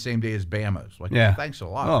happens to be the same day as Bama's. Thanks a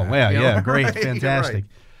lot. Oh, man. yeah, great, Right? fantastic.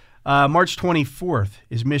 Right. March 24th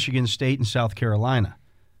is Michigan State and South Carolina.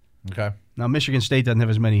 Okay. Now, Michigan State doesn't have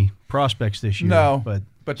as many prospects this year. No, but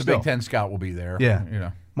the still. Big Ten scout will be there.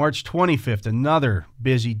 Yeah. March 25th, another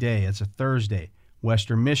busy day. It's a Thursday.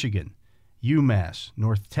 Western Michigan, UMass,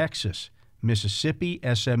 North Texas, Mississippi,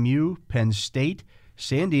 SMU, Penn State,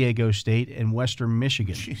 San Diego State, and Western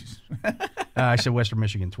Michigan. Jeez. I said Western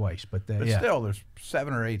Michigan twice, but yeah. Still, there's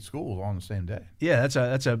 7 or 8 schools on the same day. Yeah, that's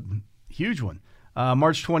a huge one.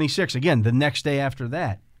 March 26th, again, the next day after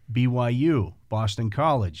that, BYU, Boston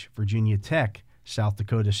College, Virginia Tech, South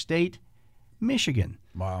Dakota State, Michigan.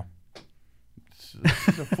 Wow.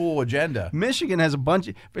 It's a full agenda. Michigan has a bunch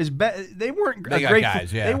of they weren't They a got great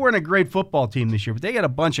guys, yeah. They weren't a great football team this year, but they got a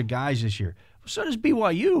bunch of guys this year. So does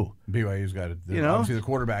BYU. BYU's got it. Obviously the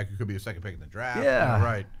quarterback who could be a second pick in the draft. Yeah,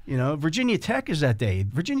 right. Virginia Tech is that day.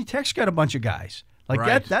 Virginia Tech's got a bunch of guys.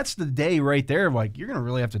 Right. That's the day right there. You're going to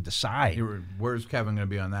really have to decide. Where's Kevin going to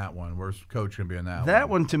be on that one? Where's Coach going to be on that one? That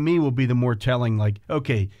one to me will be the more telling.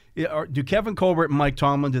 Okay, do Kevin Colbert and Mike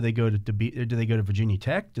Tomlin do they go to Virginia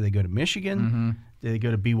Tech? Do they go to Michigan? Mm-hmm. Do they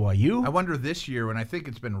go to BYU? I wonder this year, and I think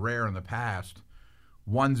it's been rare in the past.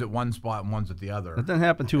 One's at one spot and one's at the other. That doesn't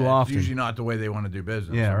happen too It's often. usually not the way they want to do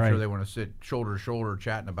business. Yeah, I'm right. sure they want to sit shoulder to shoulder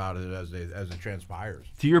chatting about it as it transpires.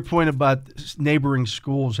 To your point about neighboring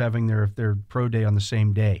schools having their pro day on the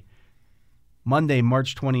same day, Monday,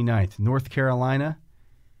 March 29th, North Carolina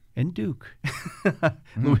and Duke,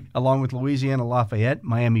 along with Louisiana Lafayette,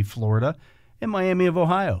 Miami, Florida, and Miami of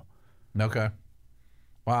Ohio. Okay.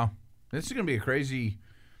 Wow. This is going to be a crazy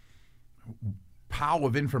pile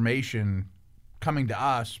of information coming to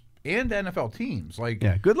us and NFL teams.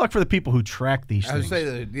 Yeah, good luck for the people who track these I would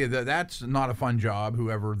things. say that's not a fun job,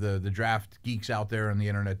 whoever the draft geeks out there on the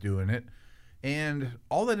internet doing it. And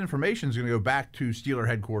all that information is going to go back to Steeler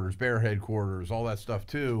headquarters, Bear headquarters, all that stuff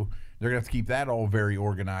too. They're going to have to keep that all very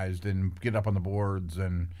organized and get up on the boards.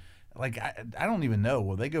 And like, I don't even know.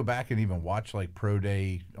 Will they go back and even watch like Pro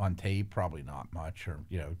Day on tape? Probably not much, or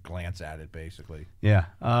glance at it basically. Yeah.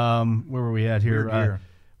 Where were we at here?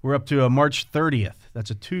 We're up to March 30th. That's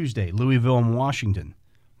a Tuesday. Louisville and Washington.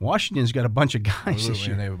 Washington's got a bunch of guys this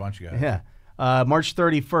year. They have a bunch of guys. Yeah. March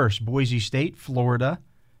 31st, Boise State, Florida,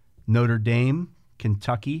 Notre Dame,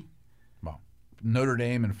 Kentucky. Well, Notre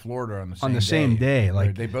Dame and Florida are on the same same day.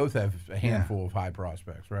 Like they both have a handful of high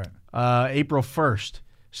prospects, right? April 1st,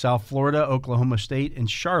 South Florida, Oklahoma State, and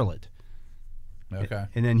Charlotte. Okay.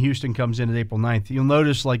 And then Houston comes in at April 9th. You'll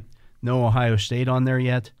notice, like, no Ohio State on there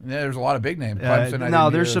yet. Yeah, there's a lot of big names. Clemson, no,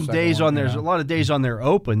 there's some days on there. There's a lot of days on there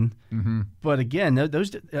open. Mm-hmm. But again,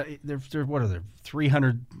 those they're what are there?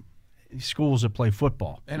 300 schools that play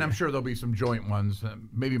football. And I'm sure there'll be some joint ones,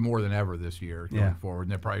 maybe more than ever this year going forward.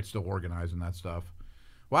 And they're probably still organizing that stuff.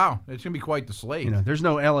 Wow, it's going to be quite the slate. There's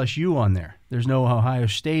no LSU on there. There's no Ohio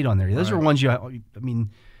State on there. Those are ones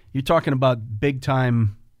you're talking about big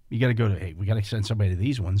time. You got to go to, hey, we got to send somebody to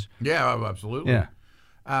these ones. Yeah, absolutely. Yeah.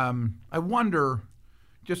 I wonder,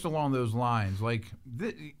 just along those lines, like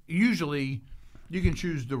usually you can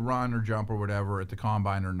choose to run or jump or whatever at the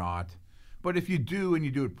combine or not. But if you do and you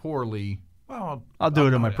do it poorly, well, I'll do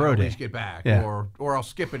it on my pro day. At least get back, or I'll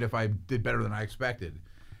skip it if I did better than I expected.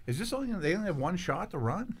 Is this only they only have one shot to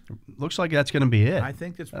run? Looks like that's going to be it. I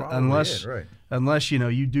think that's probably it, right? Unless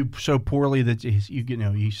you do so poorly that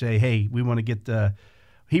you say, hey, we want to get the.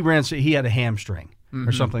 He had a hamstring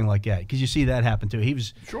or something like that, because you see that happen too. He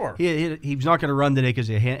was he's not going to run today because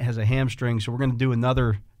he has a hamstring, so we're going to do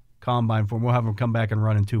another combine for him. We'll have him come back and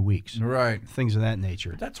run in 2 weeks. Right. Things of that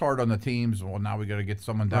nature. That's hard on the teams. Well, now we got to get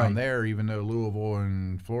someone down there, even though Louisville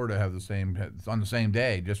and Florida have on the same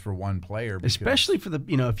day, just for one player. Especially for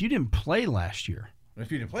if you didn't play last year.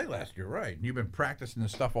 If you didn't play last year, right? You've been practicing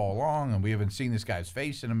this stuff all along, and we haven't seen this guy's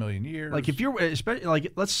face in a million years. Like if you're, especially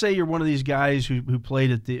like, let's say you're one of these guys who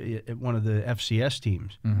played at one of the FCS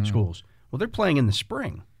teams schools. Well, they're playing in the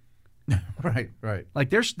spring. Right. Like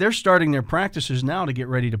they're starting their practices now to get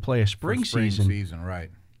ready to play a spring season, right?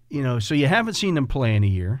 So you haven't seen them play in a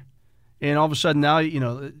year, and all of a sudden now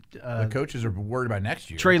the coaches are worried about next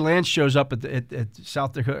year. Trey Lance shows up at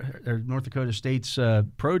South Dakota or North Dakota State's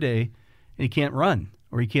pro day, and he can't run,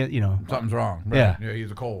 or he can't. Something's wrong. Right? Yeah,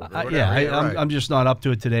 he's a cold. I'm just not up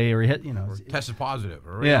to it today, or or tested positive,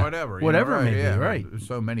 or whatever. Whatever it may be. Right. There's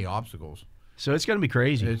so many obstacles. So it's going to be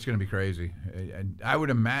crazy. It's going to be crazy, and I would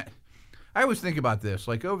imagine. I always think about this,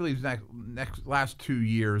 like over these last 2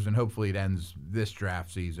 years, and hopefully it ends this draft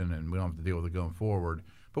season and we don't have to deal with it going forward.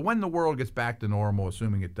 But when the world gets back to normal,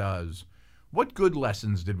 assuming it does, what good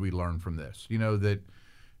lessons did we learn from this? That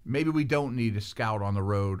maybe we don't need to scout on the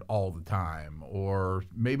road all the time, or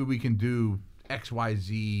maybe we can do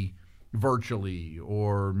XYZ virtually,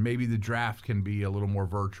 or maybe the draft can be a little more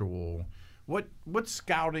virtual. What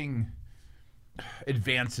scouting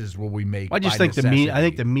advances will we make? I just think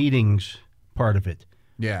the meetings part of it.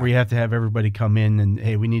 Yeah. Where you have to have everybody come in and,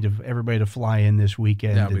 hey, we need everybody to fly in this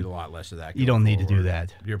weekend. That'll be a lot less of that. You don't need to do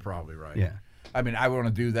that. You're probably right. Yeah. I mean, I want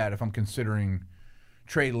to do that if I'm considering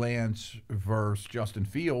Trey Lance versus Justin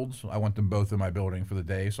Fields. I want them both in my building for the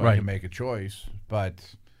day so I can make a choice. But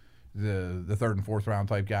the third and fourth round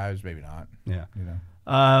type guys, maybe not. Yeah.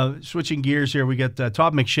 Switching gears here, we got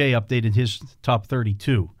Todd McShay updated his top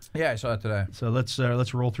 32. Yeah, I saw that today. So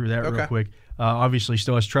let's roll through that real quick. Obviously,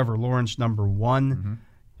 still has Trevor Lawrence number 1.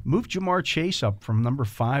 Moved Jamar Chase up from number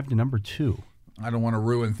 5 to number 2. I don't want to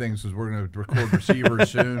ruin things because we're going to record receivers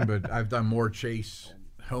soon, but I've done more Chase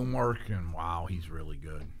homework, and wow, he's really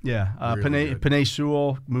good. Yeah. Penei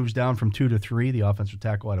Sewell moves down from 2 to 3, the offensive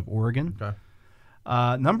tackle out of Oregon. Okay.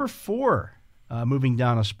 Number 4, moving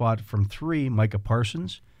down a spot from 3, Micah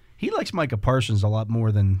Parsons. He likes Micah Parsons a lot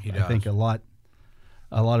more than I think a lot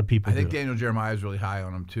of people do. I think Daniel Jeremiah is really high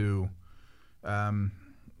on him too.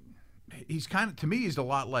 He's to me, he's a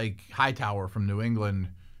lot like Hightower from New England,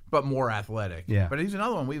 but more athletic. Yeah. But he's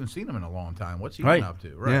another one we haven't seen him in a long time. What's he been up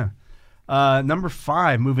to? Right. Yeah. Number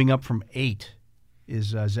 5, moving up from 8,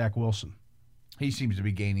 is Zach Wilson. He seems to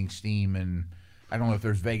be gaining steam, and I don't know if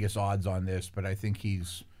there's Vegas odds on this, but I think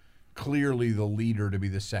he's clearly the leader to be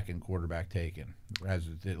the second quarterback taken,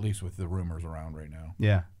 at least with the rumors around right now.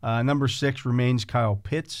 Yeah. Number 6 remains Kyle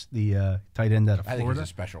Pitts, the tight end out of Florida. I think he's a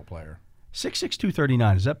special player. 6'6",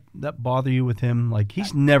 239. Does that bother you with him? Like,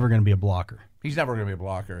 he's never going to be a blocker. He's never going to be a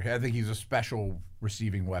blocker. I think he's a special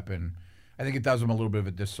receiving weapon. I think it does him a little bit of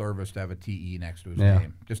a disservice to have a TE next to his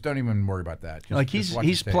name. Just don't even worry about that. He's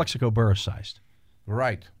Plexico Burress sized.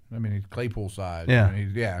 Right. I mean, he's Claypool size. Yeah. I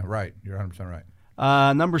mean, right. You're 100%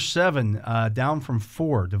 right. Number 7, down from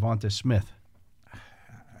 4, Devonta Smith.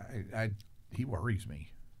 He worries me.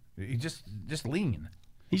 He's just lean.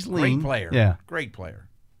 He's lean. Great player. Yeah. Great player.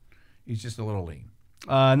 He's just a little lean.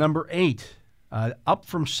 Number 8, up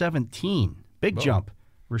from 17. Big jump.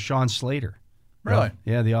 Rashawn Slater. Really?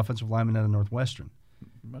 Yeah, the offensive lineman out of Northwestern.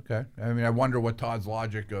 Okay. I mean, I wonder what Todd's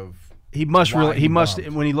logic of. He must why really. He must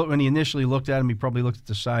bumped. when he initially looked at him, he probably looked at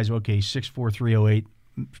the size. Okay, 6'4", 308,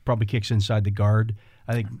 probably kicks inside the guard.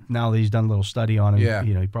 I think now that he's done a little study on him, Yeah.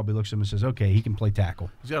 he probably looks at him and says, okay, he can play tackle.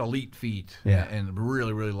 He's got elite feet. Yeah. And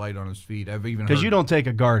really, really light on his feet. I've even Because heard. you don't take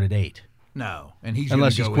a guard at 8. No, and he's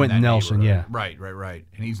Unless gonna he's go in Quentin that Nelson, neighborhood. yeah. Right.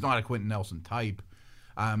 And he's not a Quentin Nelson type.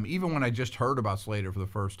 Even when I just heard about Slater for the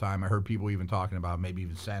first time, I heard people even talking about maybe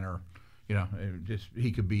even center. You know,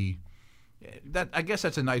 he could be. That I guess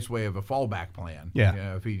that's a nice way of a fallback plan. Yeah. You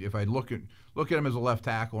know, if I look at him as a left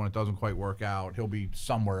tackle and it doesn't quite work out, he'll be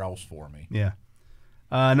somewhere else for me. Yeah.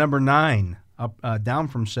 Number 9, down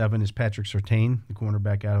from 7 is Patrick Surtain, the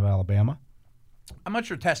cornerback out of Alabama. I'm not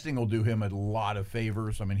sure testing will do him a lot of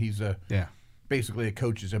favors. I mean, he's basically a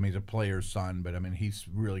coach's. I mean, he's a player's son, but I mean, he's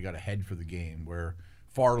really got a head for the game. Where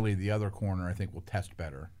Farley, the other corner, I think will test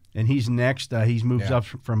better. And he's next. He's moved Yeah. up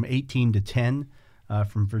from 18 to 10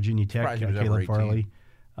 from Virginia Tech. Surprised he was ever Caleb 18.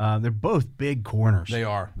 Farley. They're both big corners. They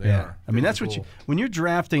are. They Yeah. are. I mean, that's what you when you're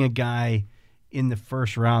drafting a guy in the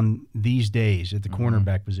first round these days at the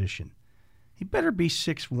cornerback position. He better be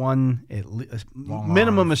 6'1", at least,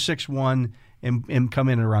 minimum of 6'1", and come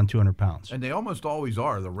in at around 200 pounds. And they almost always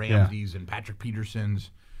are. The Ramseys and Patrick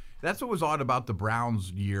Petersons. That's what was odd about the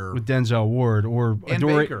Browns year. With Denzel Ward or And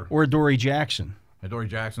Baker. Adoree Jackson. Adoree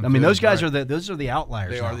Jackson. I mean, too, those guys right. those are the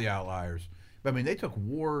outliers. They now. are the outliers. But I mean, they took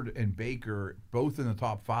Ward and Baker both in the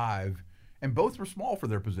top 5, and both were small for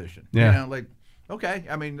their position. Yeah. You know, like, okay,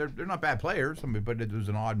 I mean, they're not bad players, I mean, but it was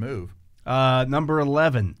an odd move. Number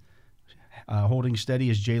 11, holding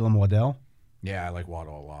steady is Jalen Waddell. Yeah, I like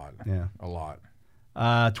Waddle a lot. Yeah. A lot.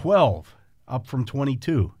 12, up from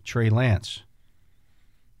 22, Trey Lance.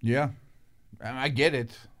 Yeah. And I get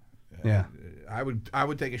it. Yeah. I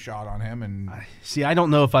would take a shot on him and See, I don't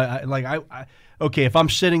know if I okay, if I'm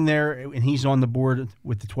sitting there and he's on the board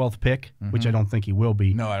with the 12th pick, which I don't think he will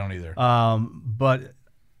be. no, I don't either. But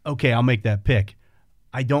okay, I'll make that pick.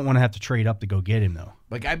 I don't want to have to trade up to go get him though.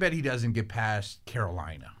 Like, I bet he doesn't get past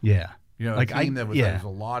Carolina. Yeah. You know, Like, a team that has a yeah.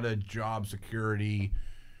 lot of job security.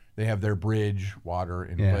 They have their bridge water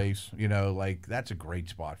in Yeah. place. You know, like, that's a great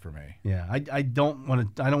spot for me. Yeah, I don't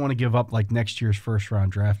want to give up like next year's first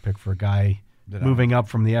round draft pick for a guy That moving up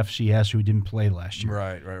from the FCS who didn't play last year.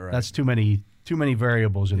 Right. That's too many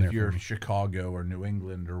variables in if there. you're for me. Chicago or New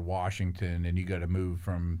England or Washington and you got to move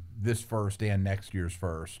from this first and next year's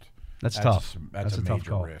first, That's tough. That's a tough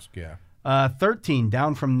major call. risk. Yeah. 13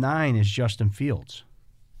 down from 9 is Justin Fields.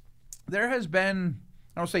 There has been,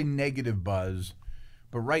 I don't say negative buzz,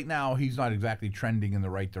 but right now he's not exactly trending in the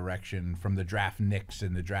right direction from the draft nicks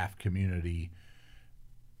and the draft community.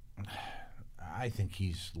 I think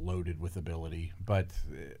he's loaded with ability, but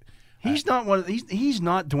He's not one. He's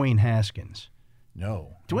not Dwayne Haskins.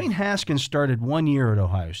 no. Dwayne Haskins started 1 year at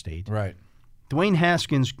Ohio State. Right. Dwayne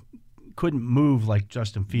Haskins couldn't move like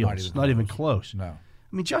Justin Fields. Not even close. No.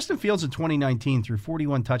 I mean, Justin Fields in 2019 threw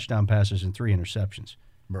 41 touchdown passes and 3 interceptions.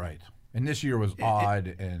 Right. And this year was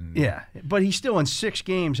odd and Yeah, but he still in 6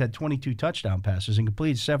 games had 22 touchdown passes and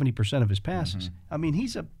completed 70% of his passes. I mean,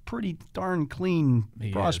 he's a pretty darn clean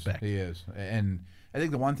He prospect. He is. And I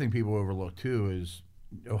think the one thing people overlook too is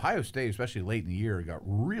Ohio State, especially late in the year, got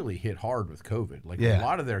really hit hard with COVID. Like Yeah. a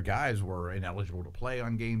lot of their guys were ineligible to play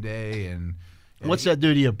on game day, and What's that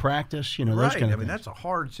do to you? Practice, those right. kind of I mean, things. that's a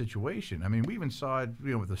hard situation. I mean, we even saw it,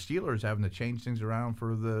 with the Steelers having to change things around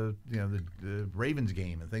for the Ravens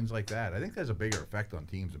game and things like that. I think that's a bigger effect on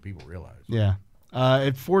teams than people realize. Yeah.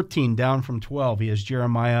 At 14, down from 12, he has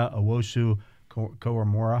Jeremiah Owusu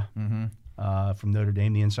Koromora from Notre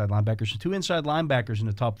Dame, the inside linebackers. So 2 inside linebackers in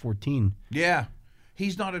the top 14. Yeah,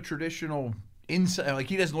 he's not a traditional inside. Like,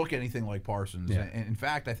 he doesn't look anything like Parsons. Yeah. And in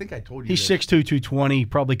fact, I think I told you He's this. 6'2", 220,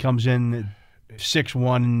 probably comes in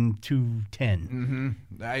 6'1", 210.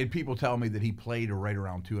 I had people tell me that he played right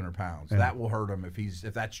around 200 pounds. Yeah. That will hurt him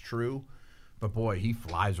if that's true. But boy, he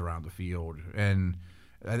flies around the field. And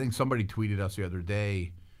I think somebody tweeted us the other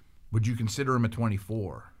day, would you consider him a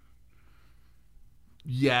 24?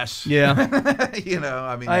 Yes. Yeah.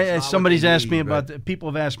 I mean, that's not somebody's what they asked me need, about. but- People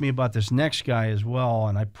have asked me about this next guy as well,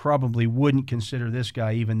 and I probably wouldn't consider this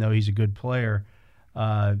guy, even though he's a good player.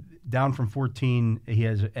 Down from 14,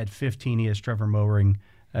 at 15 he has Trevor Mowering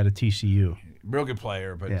at a TCU. Real good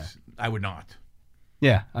player, but Yeah. I would not.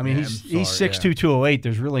 Yeah, I mean, Yeah, he's 6'2", 208.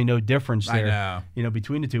 There's really no difference there, I know.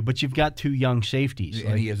 between the two. But you've got two young safeties.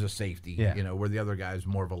 And he is a safety, Yeah. where the other guy is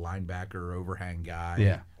more of a linebacker, overhang guy.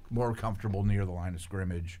 Yeah. More comfortable near the line of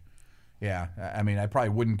scrimmage. Yeah, I mean, I probably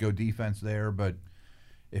wouldn't go defense there, but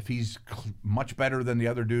if he's much better than the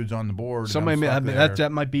other dudes on the board, that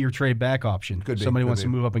might be your trade back option. Could be, Somebody could wants be. to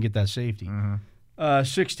move up and get that safety.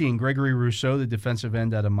 16, Gregory Rousseau, the defensive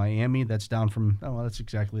end out of Miami. That's down from, that's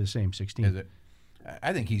exactly the same, 16. Is it?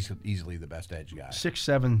 I think he's easily the best edge guy.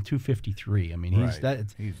 6'7", 253. I mean,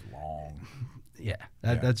 he's long. Yeah,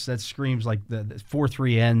 that screams like the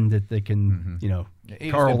 4-3 end that they can, He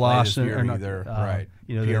just Carl didn't play this Lawson year or not, either. Right.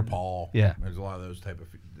 Pierre Paul. Yeah. There's a lot of those type of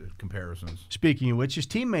comparisons. Speaking of which, his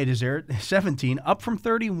teammate is there at 17, up from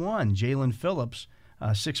 31. Jalen Phillips,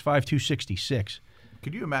 6'5", 266.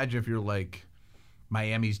 Could you imagine if you're like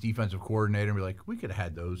Miami's defensive coordinator and be like, we could have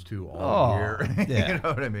had those two all year? Yeah. You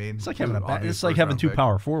know what I mean? It's like having two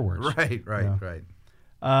power forwards. Right.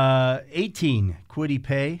 18, Kwity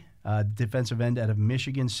Paye, defensive end out of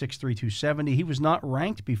Michigan, 6'3", 270. He was not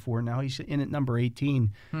ranked before. Now he's in at number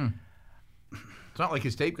 18. It's not like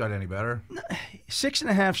his tape got any better.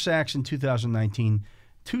 6.5 sacks in 2019,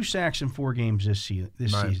 2 sacks in 4 games this season.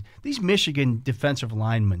 These Michigan defensive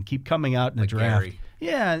linemen keep coming out in the draft. Gary.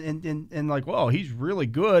 Yeah, and like, well, he's really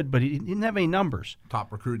good, but he didn't have any numbers.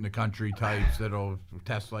 Top recruit in the country types that'll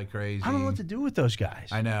test like crazy. I don't know what to do with those guys.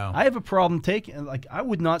 I know. I have a problem taking, like, I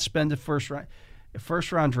would not spend a first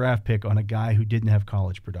round draft pick on a guy who didn't have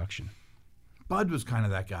college production. Bud was kind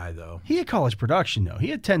of that guy, though. He had college production, though. He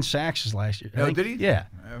had 10 sacks last year. Did he? Yeah.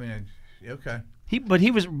 I mean, okay. He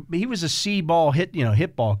was a C-ball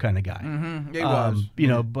hit ball kind of guy. Mm-hmm. Yeah, he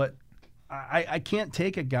was. But I can't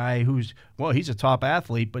take a guy who's, he's a top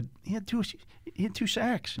athlete, but he had two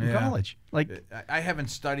sacks in college. Like, I haven't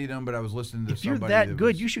studied him, but I was listening to if you're somebody that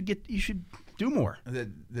good, you should do more.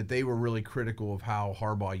 That they were really critical of how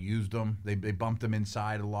Harbaugh used him. They bumped him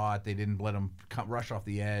inside a lot. They didn't let him rush off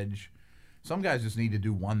the edge. Some guys just need to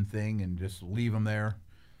do one thing and just leave him there.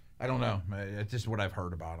 I don't know. It's just what I've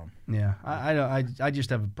heard about him. Yeah, I just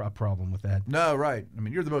have a problem with that. No, right. I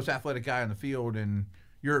mean, you're the most athletic guy on the field, and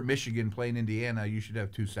you're at Michigan playing Indiana. You should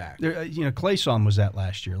have 2 sacks. Clayson was that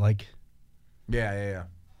last year. Like, yeah.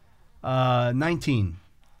 19,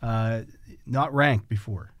 not ranked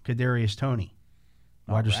before. Kadarius Toney,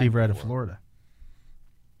 wide receiver out of Florida.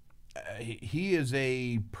 He is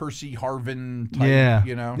a Percy Harvin type,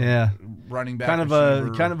 running back.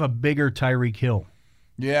 Kind of a bigger Tyreek Hill.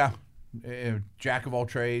 Yeah, jack of all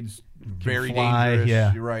trades, very fly, dangerous.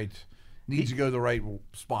 Yeah. You're right. Needs to go to the right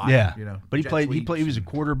spot. Yeah, But he was a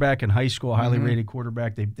quarterback in high school, highly rated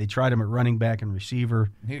quarterback. They tried him at running back and receiver.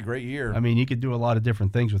 He had a great year. I mean, you could do a lot of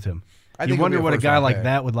different things with him. You wonder what a guy like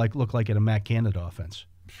that would look like in a Matt Canada offense.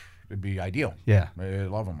 It'd be ideal. Yeah, I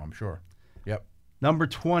love him. I'm sure. Yep. Number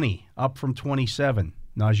 20, up from 27,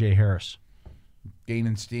 Najee Harris.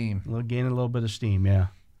 Gaining steam. Gaining a little bit of steam, yeah.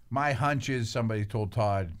 My hunch is somebody told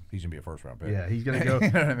Todd he's going to be a first-round pick. Yeah, he's going to go.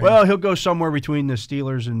 You know what I mean? Well, he'll go somewhere between the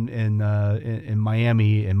Steelers and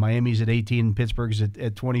Miami. And Miami's at 18, and Pittsburgh's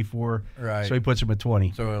at 24. Right. So he puts him at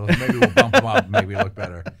 20. So maybe we'll bump him up, maybe look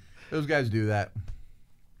better. Those guys do that.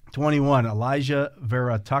 21, Elijah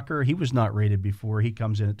Vera Tucker. He was not rated before. He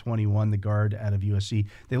comes in at 21, the guard out of USC.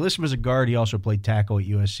 They list him as a guard. He also played tackle at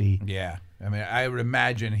USC. Yeah. I mean, I would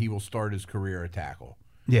imagine he will start his career at tackle.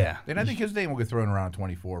 Yeah. And I think his name will get thrown around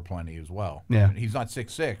 24 plenty as well. Yeah. I mean, he's not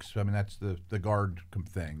 6'6". I mean, that's the guard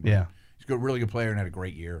thing. Yeah. He's a really good player and had a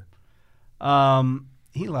great year.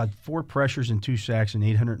 He allowed 4 pressures and 2 sacks and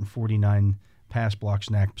 849 pass block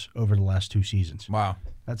snaps over the last 2 seasons. Wow.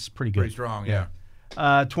 That's pretty good. Pretty strong, yeah.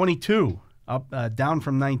 22, down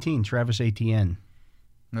from 19, Travis Etienne.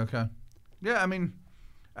 Okay. Yeah, I mean,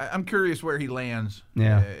 I'm curious where he lands.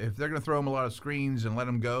 Yeah. If they're going to throw him a lot of screens and let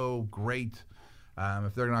him go, great.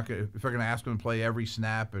 If they're going to ask him to play every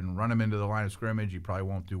snap and run him into the line of scrimmage, he probably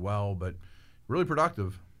won't do well. But really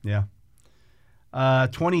productive. Yeah.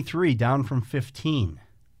 23, down from 15,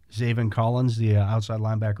 Zaven Collins, the outside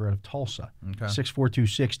linebacker out of Tulsa. Okay. 6'4",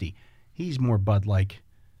 260. He's more Bud-like.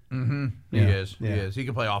 Mm-hmm. Yeah. He is. Yeah. He is. He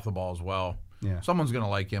can play off the ball as well. Yeah. Someone's going to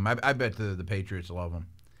like him. I bet the Patriots love him.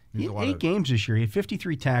 He had 8 games this year. He had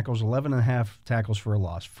 53 tackles, 11.5 tackles for a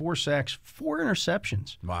loss, 4 sacks, 4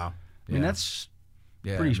 interceptions. Wow. I mean, that's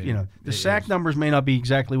yeah, pretty. I mean, The sack numbers may not be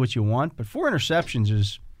exactly what you want, but 4 interceptions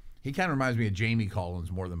is. He kind of reminds me of Jamie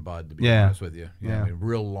Collins more than Bud, to be Yeah. honest with you. Yeah. I mean,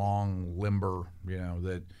 real long, limber,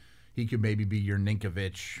 that he could maybe be your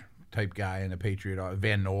Ninkovich type guy in a Patriot,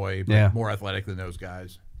 Van Noy, but more athletic than those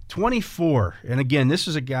guys. 24, and again, this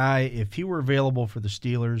is a guy, if he were available for the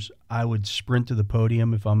Steelers, I would sprint to the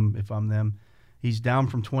podium if I'm them. He's down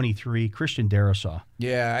from 23. Christian Darrisaw.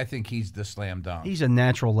 Yeah, I think he's the slam dunk. He's a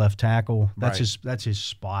natural left tackle. That's Right. That's his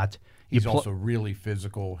spot. He's also really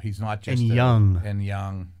physical. He's not just young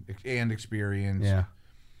and experienced. Yeah.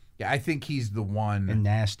 Yeah, I think he's the one. And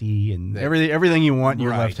nasty and everything you want in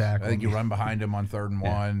your Right. left tackle. I think you run behind him on 3rd and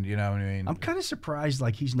 1. You know what I mean? I'm kind of surprised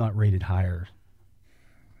he's not rated higher.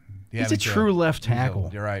 Yeah, He's a true left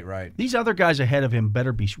tackle. You're right. These other guys ahead of him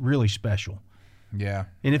better be really special. Yeah.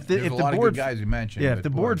 And if There's the a lot board, of good guys you mentioned. yeah, if the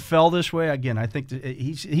board fell this way again, I think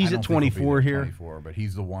he's at 24 here. 24, but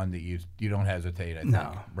he's the one that you don't hesitate. I think.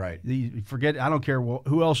 No, Right. Forget. I don't care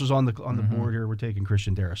who else is on the board here. We're taking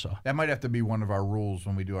Christian Darrisaw. That might have to be one of our rules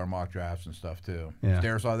when we do our mock drafts and stuff too. Yeah. Is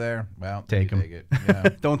Darrisaw there? Well, Take him. Take it. You know?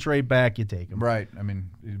 Don't trade back. You take him. Right. I mean,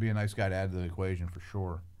 he'd be a nice guy to add to the equation for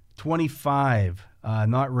sure. 25,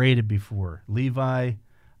 not rated before. Levi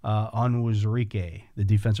Onwuzurike, the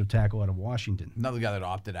defensive tackle out of Washington. Another guy that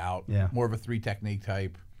opted out. Yeah. More of a 3 technique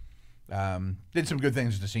type. Did some good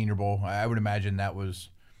things at the Senior Bowl. I would imagine that was,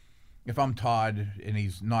 if I'm Todd and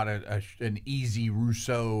he's not an easy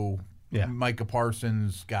Rousseau, Micah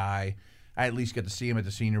Parsons guy, I at least get to see him at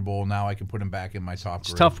the Senior Bowl. Now I can put him back in my top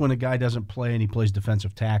group. It's tough when a guy doesn't play and he plays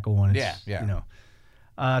defensive tackle. And it's, Yeah. You know.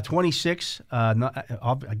 26, not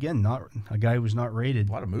a guy who was not rated.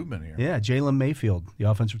 A lot of movement here. Yeah, Jalen Mayfield, the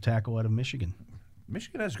offensive tackle out of Michigan.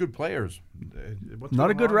 Michigan has good players. What's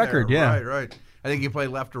Not a going good on record, there? yeah. Right. I think he can play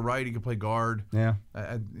left or right. He can play guard. Yeah.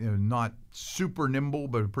 Not super nimble,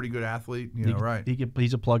 but a pretty good athlete. Right.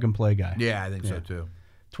 He's a plug-and-play guy. Yeah, I think so, too.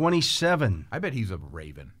 27. I bet he's a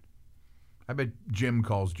Raven. I bet Jim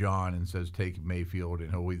calls John and says, take Mayfield,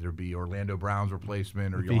 and he'll either be Orlando Brown's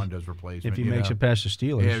replacement or Yonda's replacement. If he makes it past the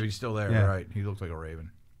Steelers. Yeah, if he's still there, right. He looks like a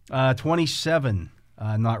Raven. 27,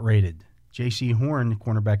 not rated. J.C. Horn,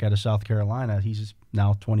 cornerback out of South Carolina, he's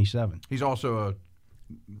now 27. He's also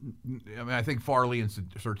I think Farley and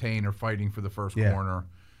Surtain are fighting for the first corner.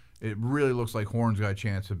 It really looks like Horn's got a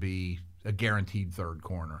chance to be a guaranteed 3rd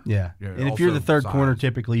corner. Yeah. And if you're the 3rd corner,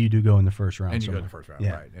 typically you do go in the first round. And you go in the first round,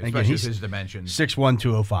 right. And especially again, his dimensions. 6'1",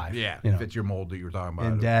 205. Yeah, fits your mold that you were talking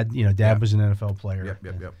about. And Dad was an NFL player.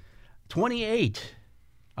 Yep. 28,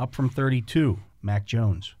 up from 32, Mac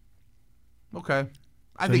Jones. Okay.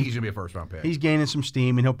 I think he's going to be a first-round pick. He's gaining some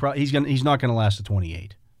steam, and he's not going to last to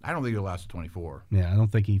 28. I don't think he'll last to 24. Yeah, I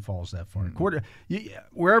don't think he falls that far.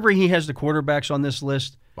 Wherever he has the quarterbacks on this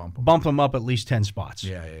list, bump him up at least 10 spots.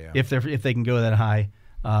 Yeah. If they can go that high,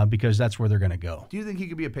 because that's where they're going to go. Do you think he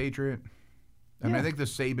could be a Patriot? I mean, I think the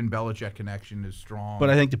Saban-Belichick connection is strong. But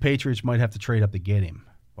I think the Patriots might have to trade up to get him.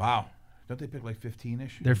 Wow. Don't they pick like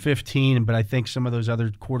 15-ish? They're 15, but I think some of those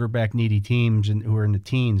other quarterback-needy teams who are in the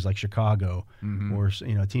teens, like Chicago, or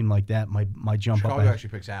a team like that, might jump up. Chicago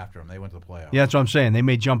actually picks after them. They went to the playoffs. Yeah, that's what I'm saying. They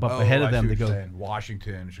may jump up ahead of them to go. Saying.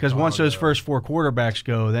 Washington, because once those first 4 quarterbacks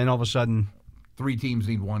go, then all of a sudden 3 teams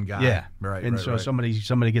need one guy. Yeah, right. And so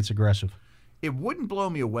somebody gets aggressive. It wouldn't blow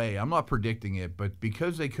me away. I'm not predicting it, but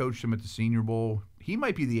because they coached him at the Senior Bowl, he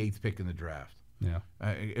might be the 8th pick in the draft. Yeah,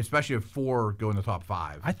 especially if 4 go in the top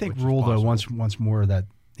 5. I think Rule though wants more of that.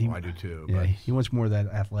 I do too. Yeah, but he wants more of that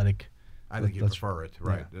athletic. I think you prefer it,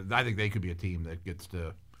 right? Yeah. I think they could be a team that gets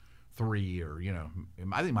to 3, or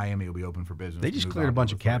I think Miami will be open for business. They just cleared a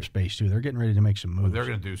bunch of cap space too. They're getting ready to make some moves. Well, they're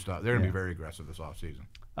going to do stuff. They're going to be very aggressive this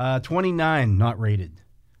offseason. 29, not rated.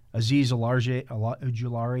 Aziz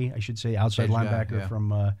Ojulari, I should say, outside linebacker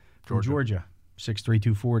from Georgia, 6'3",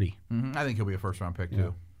 240. I think he'll be a first-round pick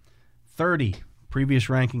too. 30, previous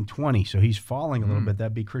ranking 20, so he's falling a little bit.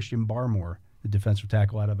 That'd be Christian Barmore, the defensive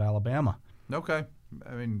tackle out of Alabama. Okay.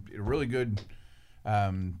 I mean, really good.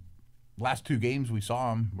 Last 2 games we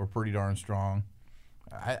saw him were pretty darn strong.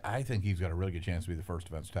 I think he's got a really good chance to be the first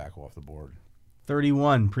defensive tackle off the board.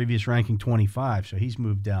 31, previous ranking 25, so he's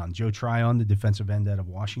moved down. Joe Tryon, the defensive end out of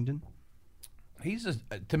Washington.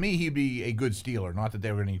 To me, he'd be a good Steeler. Not that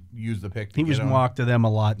they were going to use the pick. He was mocked to them a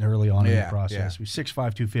lot early on in the process. Yeah. He's 6'5",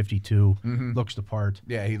 252, looks the part.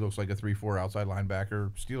 Yeah, he looks like a 3-4 outside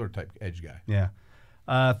linebacker, Steeler-type edge guy. Yeah.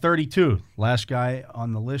 32, last guy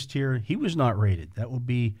on the list here. He was not rated. That will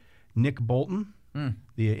be Nick Bolton,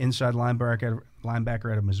 the inside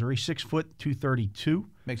linebacker out of Missouri, 6 foot, 232.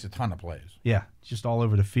 Makes a ton of plays. Yeah, just all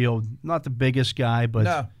over the field. Not the biggest guy,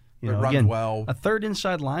 but runs again, well. A third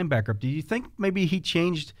inside linebacker. Do you think maybe he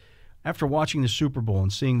changed after watching the Super Bowl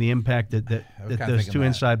and seeing the impact that those 2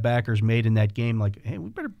 inside backers made in that game? Like, hey,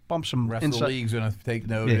 we better bump some rest of the league's going to take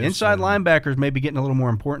notice. Yeah, inside linebackers may be getting a little more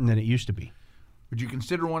important than it used to be. Would you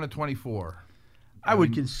consider one at 24? I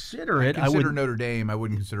would consider it. I would Notre Dame. I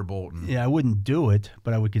wouldn't consider Bolton. Yeah, I wouldn't do it,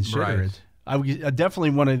 but I would consider it. I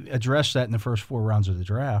definitely want to address that in the first 4 rounds of the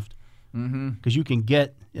draft. because you can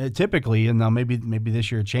get typically, and now maybe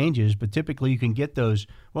this year it changes, but typically you can get those.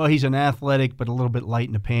 Well, he's an athletic, but a little bit light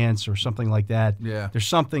in the pants or something like that. Yeah, there's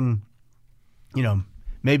something,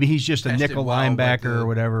 maybe he's just a nickel linebacker or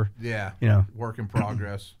whatever. Yeah, work in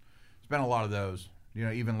progress. It's been a lot of those.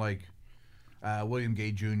 Even like William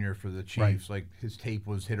Gay Jr. for the Chiefs, like his tape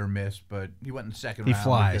was hit or miss, but he went in the second round. He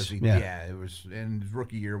flies. It was, and his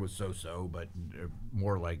rookie year was so-so, but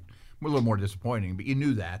more like a little more disappointing. But you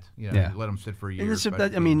knew that. You let him sit for a year.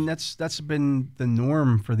 And that's been the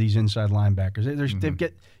norm for these inside linebackers.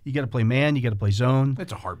 You got to play man, you got to play zone.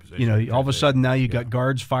 It's a hard position. All of a sudden now you got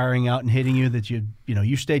guards firing out and hitting you that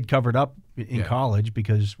you stayed covered up in college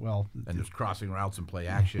because and just crossing routes and play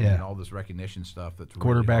action and all this recognition stuff. That's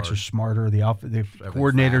quarterbacks really are smarter. The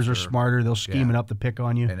coordinators are smarter. They'll scheme it up to pick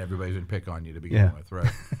on you, and everybody's going to pick on you to begin with.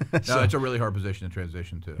 Right? It's a really hard position to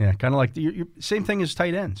transition to. Yeah, kind of like the same thing as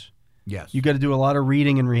tight ends. Yes, you got to do a lot of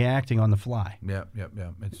reading and reacting on the fly. Yeah.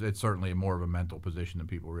 It's certainly more of a mental position than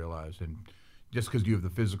people realize, and just because you have the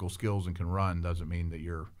physical skills and can run doesn't mean that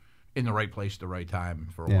you're in the right place at the right time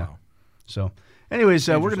for a while. So, anyways,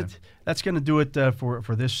 that's gonna do it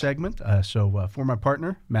for this segment. So for my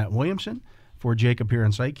partner Matt Williamson, for Jacob here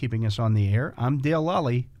on site keeping us on the air, I'm Dale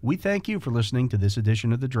Lally. We thank you for listening to this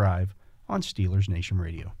edition of The Drive on Steelers Nation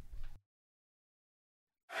Radio.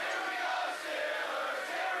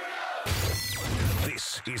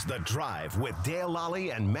 This is The Drive with Dale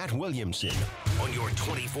Lally and Matt Williamson on your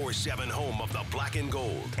 24/7 home of the Black and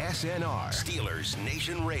Gold. SNR, Steelers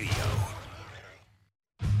Nation Radio.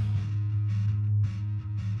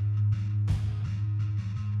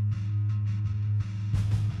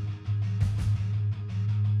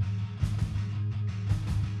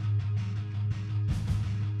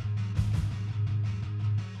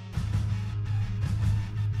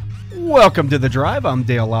 Welcome to The Drive. I'm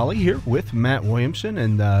Dale Lally here with Matt Williamson,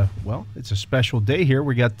 and it's a special day here.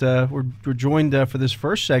 We got we're joined for this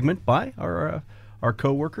first segment by our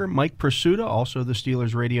coworker Mike Prisuta, also the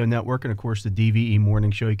Steelers Radio Network, and of course the DVE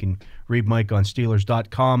Morning Show. You can read Mike on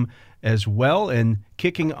Steelers.com as well. And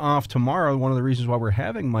kicking off tomorrow, one of the reasons why we're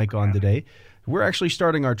having Mike on today, we're actually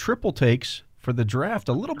starting our triple takes for the draft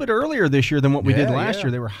a little bit earlier this year than what we did last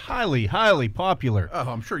year. They were highly, highly popular.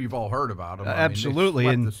 Oh, I'm sure you've all heard about them. Absolutely.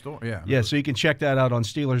 So you can check that out on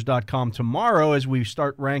Steelers.com tomorrow as we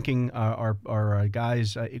start ranking our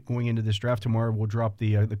guys going into this draft tomorrow. We'll drop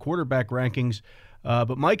the quarterback rankings.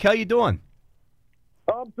 But, Mike, how you doing?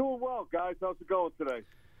 I'm doing well, guys. How's it going today?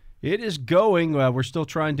 It is going. We're still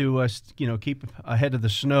trying to keep ahead of the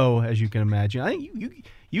snow, as you can imagine. I think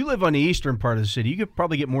you live on the eastern part of the city. You could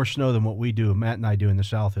probably get more snow than what we do, Matt and I do in the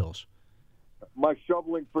South Hills. My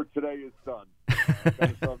shoveling for today is done.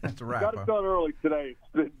 That's a wrap. Got it done early today.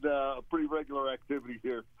 It's been a pretty regular activity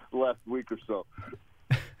here the last week or so.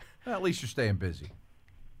 Well, at least you're staying busy.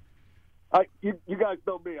 You guys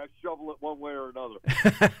know me. I shovel it one way or another.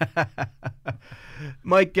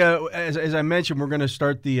 Mike, as I mentioned, we're going to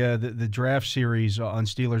start the draft series on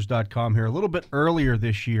Steelers.com here a little bit earlier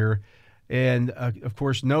this year. And, of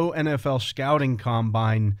course, no NFL scouting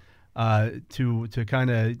combine to kind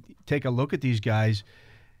of take a look at these guys.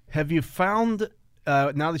 Have you found,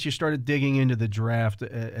 now that you started digging into the draft,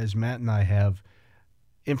 as Matt and I have,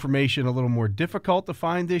 information a little more difficult to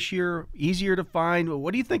find this year, easier to find?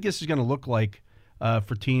 What do you think this is going to look like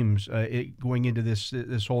for teams going into this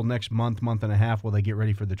whole next month and a half while they get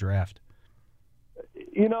ready for the draft?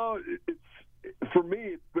 For me,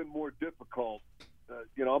 it's been more difficult.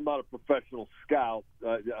 I'm not a professional scout.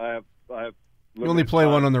 I have. You only play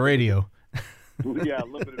one on the radio. Yeah,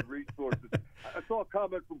 limited resources. I saw a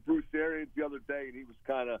comment from Bruce Arians the other day, and he was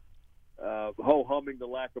kind of ho-humming the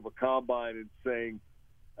lack of a combine and saying,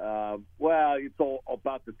 well, it's all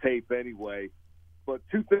about the tape anyway. But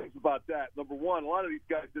two things about that. Number one, a lot of these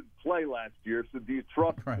guys didn't play last year, so do you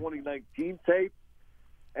trust 2019 tape?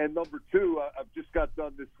 And number two, I've just got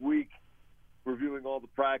done this week reviewing all the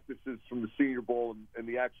practices from the Senior Bowl and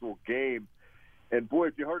the actual game. And, boy,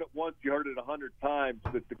 if you heard it once, you heard it 100 times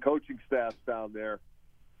that the coaching staffs down there,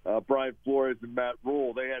 Brian Flores and Matt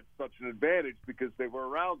Rule, they had such an advantage because they were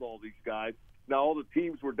around all these guys. Now, all the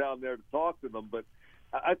teams were down there to talk to them, but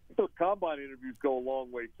I think those combine interviews go a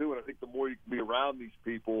long way, too, and I think the more you can be around these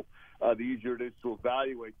people, the easier it is to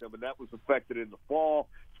evaluate them. And that was affected in the fall.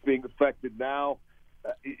 It's being affected now.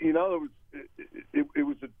 It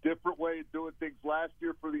was a different way of doing things last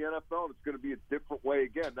year for the NFL, and it's going to be a different way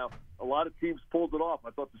again. Now, a lot of teams pulled it off. I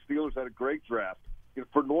thought the Steelers had a great draft.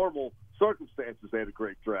 For normal circumstances, they had a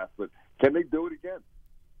great draft, but can they do it again?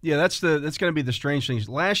 Yeah, that's going to be the strange thing.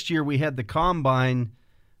 Last year we had the combine,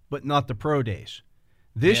 but not the pro days.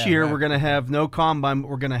 This year, we're going to have no combine, but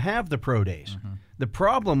we're going to have the pro days. The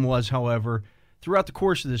problem was, however, throughout the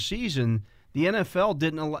course of the season, the NFL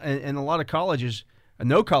didn't, and a lot of colleges,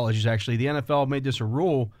 no colleges actually, the NFL made this a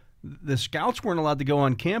rule. The scouts weren't allowed to go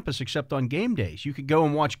on campus except on game days. You could go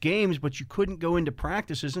and watch games, but you couldn't go into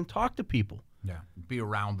practices and talk to people. Yeah, be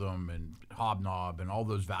around them and hobnob and all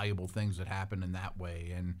those valuable things that happen in that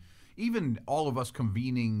way. And even all of us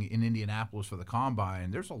convening in Indianapolis for the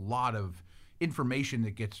combine, there's a lot of information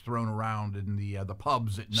that gets thrown around in the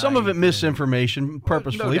pubs at night. Some of it misinformation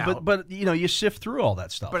purposefully, no doubt. but you sift through all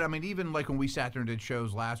that stuff. But I mean, even like when we sat there and did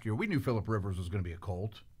shows last year, we knew Phillip Rivers was going to be a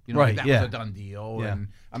Colt. Right, that yeah. was a done deal. Yeah. And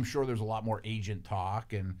I'm sure there's a lot more agent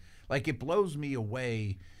talk. And like, it blows me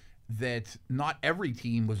away that not every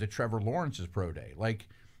team was at Trevor Lawrence's pro day. Like,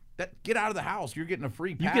 get out of the house. You're getting a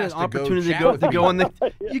free pass. You get an opportunity to go on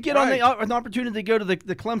the. You get an opportunity to go to the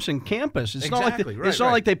Clemson campus. It's not like it's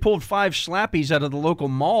not like they pulled 5 slappies out of the local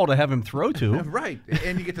mall to have him throw to. Right,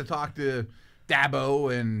 and you get to talk to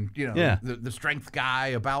Dabo and the strength guy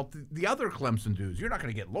about the other Clemson dudes. You're not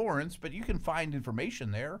going to get Lawrence, but you can find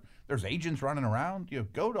information there. There's agents running around. You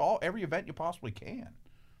go to every event you possibly can.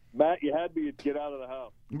 Matt, you had me to get out of the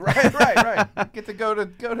house. Right. Get to go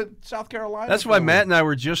to South Carolina. That's why Matt and I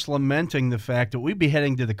were just lamenting the fact that we'd be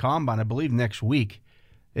heading to the combine, I believe, next week.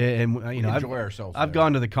 And enjoy ourselves. I've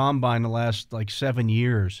gone to the combine the last 7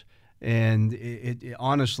 years, and it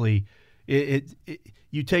honestly,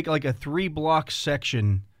 you take like a 3-block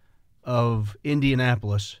section of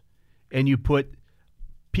Indianapolis, and you put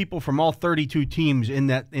people from all 32 teams in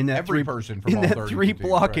that every person from all 32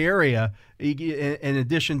 3-block teams, right. area. In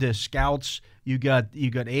addition to scouts, you got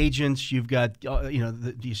agents, you've got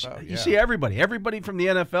you see everybody from the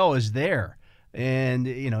NFL is there, and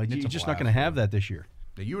you're just not going to have that this year.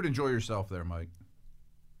 You would enjoy yourself there, Mike.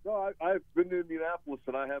 No, I've been to Indianapolis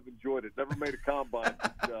and I have enjoyed it. Never made a combine.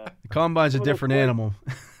 The combine's a different animal.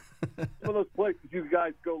 Some of those places you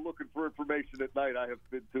guys go looking for information at night, I have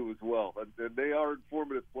been to as well, and they are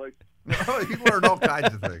informative places. You learn all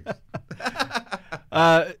kinds of things.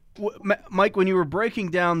 Mike, when you were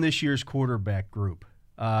breaking down this year's quarterback group,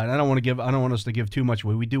 and I don't want us to give too much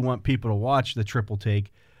away. We do want people to watch the triple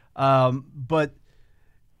take, but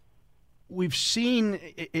we've seen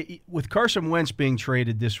with Carson Wentz being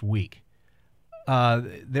traded this week.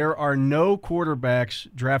 There are no quarterbacks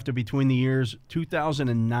drafted between the years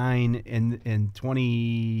 2009 and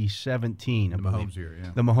 2017. The Mahomes year,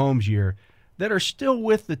 yeah. The Mahomes year, that are still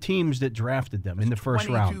with the teams that drafted them in the first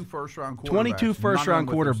round. 22 first-round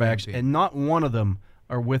quarterbacks, and not one of them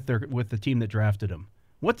are with the team that drafted them.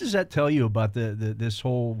 What does that tell you about this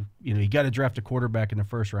whole, you got to draft a quarterback in the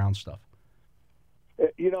first round stuff?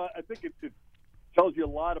 I think it tells you a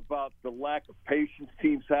lot about the lack of patience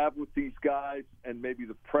teams have with these guys, and maybe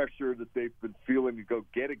the pressure that they've been feeling to go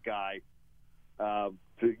get a guy. To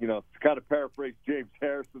kind of paraphrase James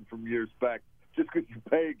Harrison from years back, just because you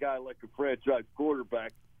pay a guy like a franchise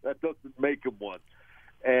quarterback, that doesn't make him one.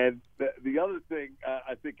 And the other thing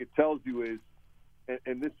I think it tells you is,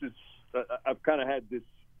 and this is, I've kind of had this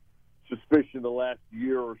suspicion the last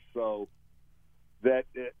year or so, that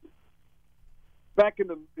back in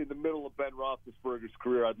the middle of Ben Roethlisberger's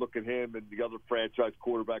career, I'd look at him and the other franchise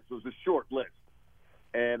quarterbacks. It was a short list.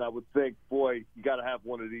 And I would think, boy, you got to have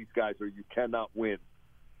one of these guys or you cannot win.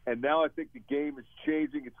 And now I think the game is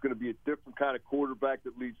changing. It's going to be a different kind of quarterback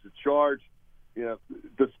that leads the charge.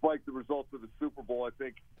 Despite the results of the Super Bowl, I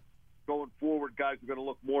think going forward, guys are going to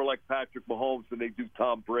look more like Patrick Mahomes than they do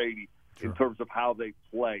Tom Brady in terms of how they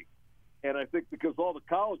play. And I think because all the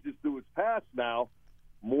colleges do is pass now,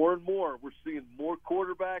 more and more, we're seeing more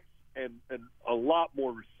quarterbacks and a lot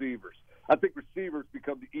more receivers. I think receivers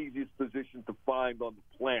become the easiest position to find on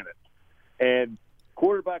the planet. And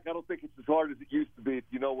quarterback, I don't think it's as hard as it used to be if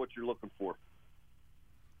you know what you're looking for.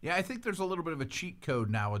 Yeah, I think there's a little bit of a cheat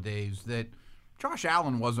code nowadays that Josh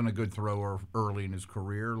Allen wasn't a good thrower early in his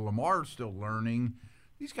career. Lamar's still learning.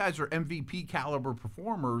 These guys are MVP caliber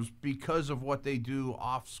performers because of what they do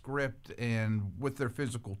off script and with their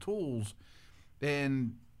physical tools.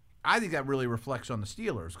 And I think that really reflects on the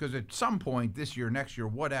Steelers because at some point this year, next year,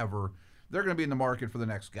 whatever, they're going to be in the market for the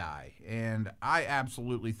next guy. And I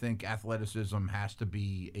absolutely think athleticism has to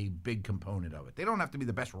be a big component of it. They don't have to be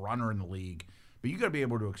the best runner in the league, but you got to be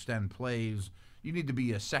able to extend plays. You need to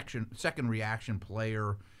be a second reaction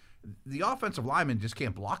player. The offensive linemen just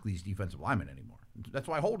can't block these defensive linemen anymore. That's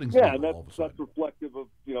why Holding's and all of a sudden. That's reflective of,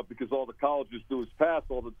 because all the colleges do is pass,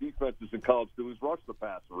 all the defenses in college do is rush the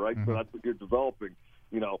passer, right? Mm-hmm. So that's what you're developing.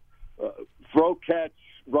 Throw, catch,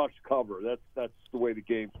 rush, cover. That's the way the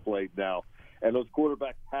game's played now. And those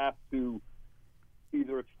quarterbacks have to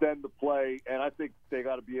either extend the play, and I think they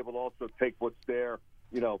got to be able to also take what's there,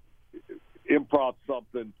 improv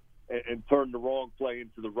something and turn the wrong play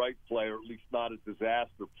into the right play, or at least not a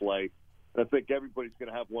disaster play. And I think everybody's going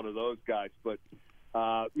to have one of those guys. But,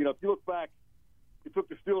 if you look back, it took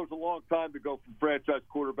the Steelers a long time to go from franchise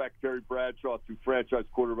quarterback Terry Bradshaw to franchise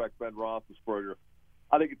quarterback Ben Roethlisberger.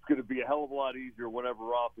 I think it's going to be a hell of a lot easier whenever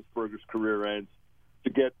Roethlisberger's career ends to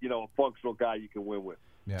get, a functional guy you can win with.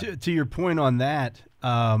 Yeah. To your point on that,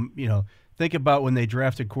 think about when they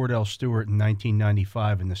drafted Cordell Stewart in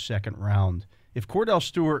 1995 in the second round. If Cordell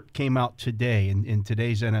Stewart came out today in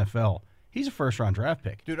today's NFL, he's a first-round draft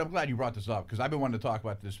pick. Dude, I'm glad you brought this up because I've been wanting to talk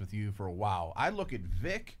about this with you for a while. I look at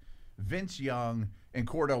Vic, Vince Young, and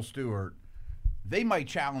Cordell Stewart. They might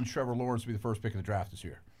challenge Trevor Lawrence to be the first pick of the draft this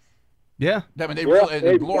year. Yeah. I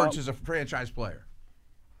mean, Lawrence is a franchise player.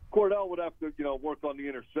 Cordell would have to, work on the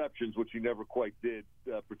interceptions, which he never quite did,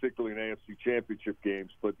 particularly in AFC Championship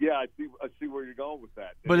games. But yeah, I see where you're going with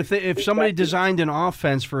that. But if somebody designed an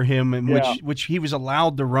offense for him, in which he was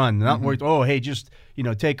allowed to run, not worried, just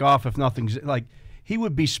take off if nothing's like, he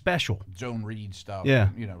would be special. Zone read stuff. Yeah,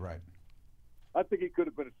 right. I think he could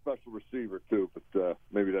have been a special receiver too, but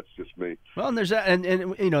maybe that's just me. Well, and there's that,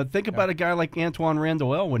 and think about a guy like Antoine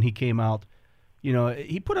Randall when he came out.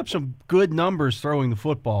 He put up some good numbers throwing the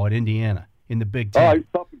football at Indiana in the Big Ten. Oh, he's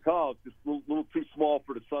tough in college. Just a little too small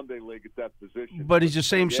for the Sunday League at that position. But he's the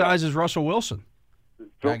same size as Russell Wilson.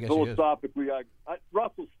 Philosophically,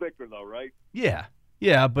 Russell's thicker though, right?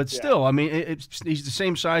 Yeah, but still, I mean, he's the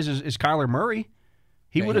same size as Kyler Murray.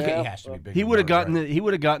 He would have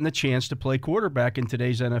gotten the chance to play quarterback in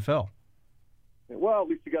today's NFL. Well, at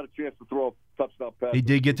least he got a chance to throw a touchdown pass. He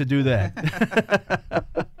did get to do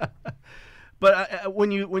that. But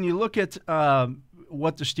when you look at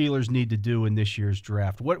what the Steelers need to do in this year's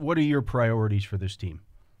draft, what are your priorities for this team?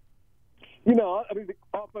 The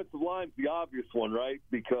offensive line's the obvious one, right?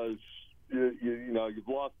 Because you've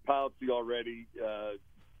lost Pouncey already.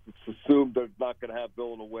 It's assumed they're not going to have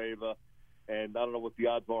Villanueva, and I don't know what the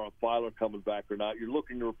odds are on Filer coming back or not. You're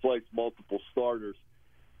looking to replace multiple starters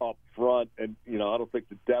up front, and I don't think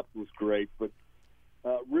the depth was great, but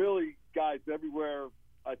really, guys everywhere.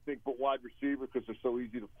 I think, but wide receiver because they're so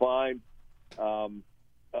easy to find. I'm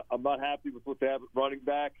not happy with what they have at running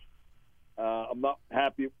back. I'm not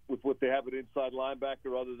happy with what they have at inside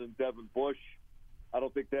linebacker other than Devin Bush. I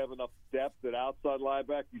don't think they have enough depth at outside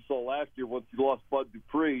linebacker. You saw last year once you lost Bud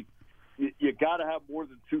Dupree, you got to have more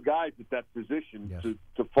than two guys at that position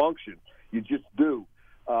to function. You just do.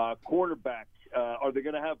 Cornerback, are they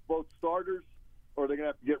going to have both starters or are they going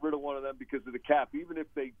to have to get rid of one of them because of the cap? Even if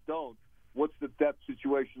they don't, what's the depth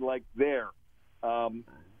situation like there?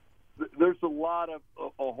 There's a lot of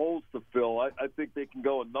holes to fill. I think they can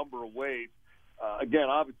go a number of ways. Again,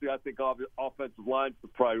 obviously, I think offensive line's the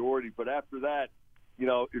priority. But after that,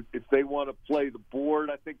 if they want to play the board,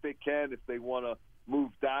 I think they can. If they want to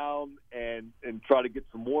move down and try to get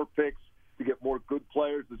some more picks to get more good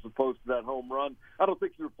players as opposed to that home run, I don't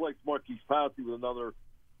think you replace Marquise Pouncey with another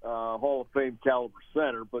Hall of Fame caliber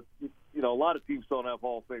center. But a lot of teams don't have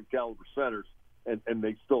Hall of Fame caliber centers, and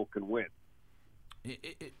they still can win.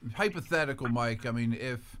 Hypothetical, Mike. I mean,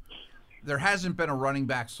 if there hasn't been a running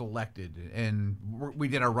back selected, and we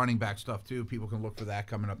did our running back stuff too, people can look for that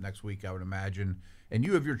coming up next week, I would imagine. And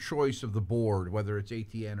you have your choice of the board, whether it's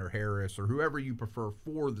Etienne or Harris or whoever you prefer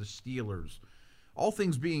for the Steelers. All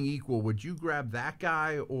things being equal, would you grab that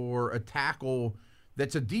guy or a tackle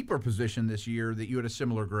that's a deeper position this year that you had a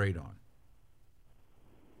similar grade on?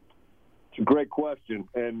 It's a great question,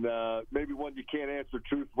 and maybe one you can't answer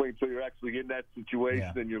truthfully until you're actually in that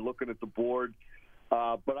situation and you're looking at the board.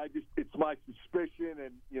 But it's my suspicion,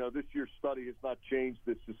 and this year's study has not changed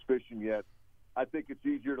this suspicion yet. I think it's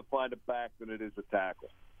easier to find a back than it is a tackle.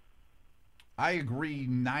 I agree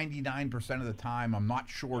 99% of the time. I'm not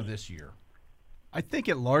sure this year. I think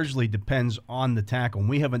it largely depends on the tackle. And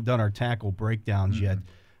we haven't done our tackle breakdowns yet.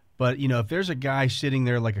 But, if there's a guy sitting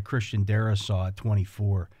there like a Christian Darrisaw at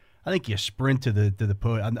 24, I think you sprint to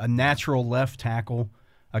the a natural left tackle,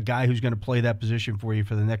 a guy who's going to play that position for you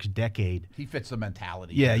for the next decade. He fits the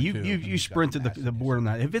mentality. Yeah, you sprint to the board on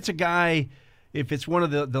that. If it's a guy, if it's one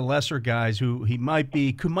of the lesser guys who he might be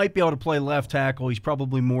able to play left tackle, he's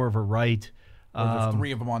probably more of a right. Or there's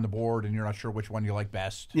three of them on the board, and you're not sure which one you like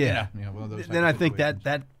best. Yeah. One of those then I think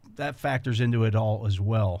that factors into it all as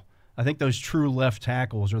well. I think those true left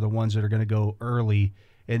tackles are the ones that are going to go early.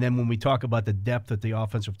 And then when we talk about the depth at the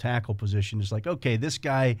offensive tackle position, it's like, okay, this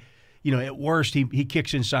guy, at worst, he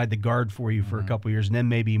kicks inside the guard for you for a couple of years, and then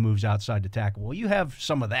maybe he moves outside the tackle. Well, you have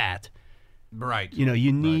some of that. Right.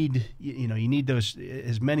 You need those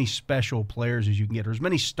as many special players as you can get, or as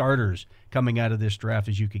many starters coming out of this draft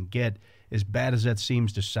as you can get. As bad as that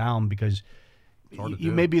seems to sound, because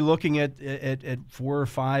you may be looking at 4 or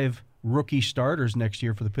 5 rookie starters next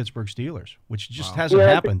year for the Pittsburgh Steelers, which just hasn't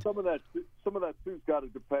happened. I think some of that too's got to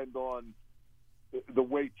depend on the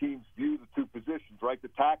way teams view the two positions, right? The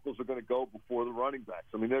tackles are going to go before the running backs.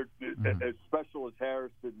 I mean, they're as special as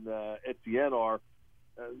Harris and Etienne are.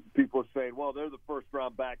 People are saying, well, they're the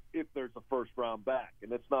first-round back if there's a first-round back,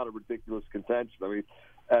 and that's not a ridiculous contention. I mean,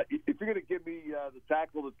 if you're going to give me the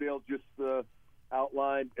tackle that Dale just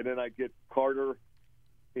outlined, and then I get Carter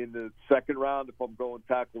in the second round, if I'm going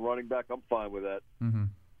tackle running back, I'm fine with that. Mm-hmm.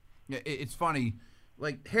 Yeah, it's funny.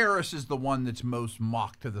 Like, Harris is the one that's most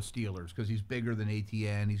mocked to the Steelers because he's bigger than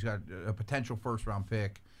Etienne. He's got a potential first-round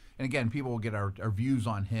pick. And, again, people will get our views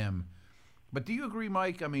on him. But do you agree,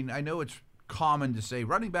 Mike? I mean, I know it's common to say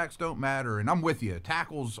running backs don't matter, and I'm with you.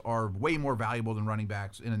 Tackles are way more valuable than running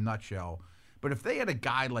backs in a nutshell. But if they had a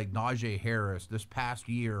guy like Najee Harris this past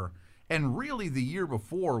year, and really the year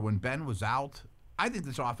before when Ben was out, I think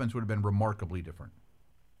this offense would have been remarkably different.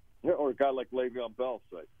 Yeah, or a guy like Le'Veon Bell,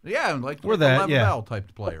 say. Yeah, like Le'Veon Bell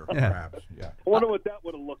type player, perhaps. Yeah. I wonder what that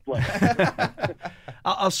would have looked like.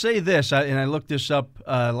 I'll say this, and I looked this up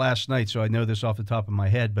last night, so I know this off the top of my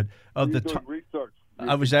head. But of the research,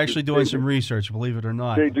 I was actually doing some research, believe it or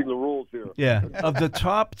not. Changing the rules here. Yeah, of the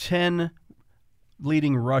top 10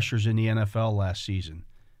 leading rushers in the NFL last season,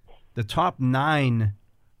 the top 9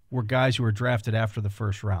 were guys who were drafted after the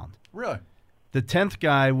first round. Really? The 10th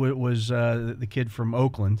guy was the kid from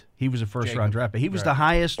Oakland. He was a first-round draft pick. He was the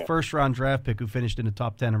highest first-round draft pick who finished in the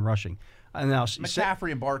top 10 in rushing. Now,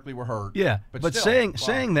 McCaffrey and Barkley were hurt. Yeah, but still,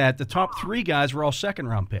 saying that, the top 3 guys were all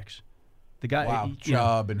second-round picks. The guy,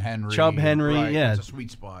 Chubb and Henry. Right, yeah. It's a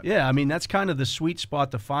sweet spot. Yeah, I mean, that's kind of the sweet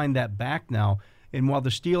spot to find that back now. And while the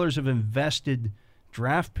Steelers have invested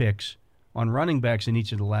draft picks on running backs in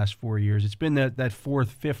each of the last 4 years, it's been that 4th,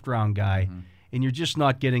 5th-round guy, and you're just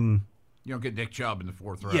not getting – you don't get Nick Chubb in the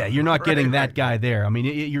 4th round. Yeah, you're not getting that guy there. I mean,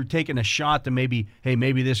 you're taking a shot to maybe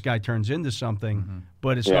this guy turns into something,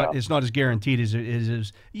 but it's not as guaranteed as it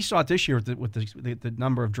is. You saw it this year with the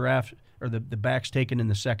number of drafts or the backs taken in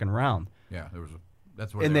the second round. Yeah,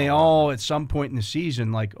 that's what. And they all at some point in the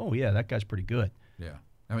season like, oh yeah, that guy's pretty good. Yeah,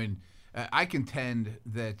 I mean, I contend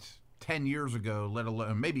that 10 years ago, let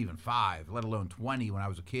alone maybe even 5, let alone 20 when I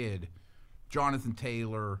was a kid, Jonathan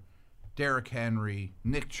Taylor, Derrick Henry,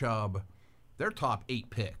 Nick Chubb, they're top 8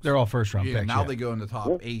 picks. They're all first-round picks. Now they go in the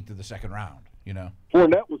top 8 of the second round, you know.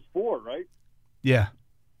 Fournette was 4, right? Yeah.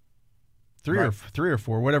 3 or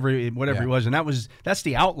 4, whatever he was. And that's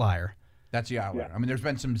the outlier. That's the outlier. Yeah. I mean, there's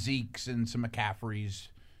been some Zekes and some McCaffreys,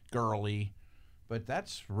 Gurley, but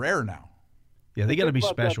that's rare now. Yeah, they got to be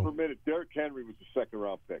special. For a minute, Derrick Henry was a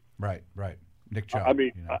second-round pick. Right. Nick Chubb. I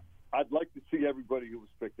mean, I'd like to see everybody who was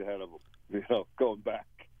picked ahead of him, going back.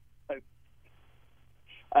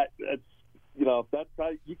 That's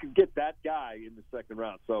how you can get that guy in the second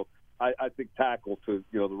round. So I think tackle to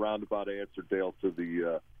the roundabout answer, Dale, to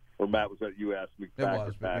the or Matt, was that you asked me?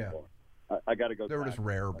 Tackle. Yeah. I got to go. They were just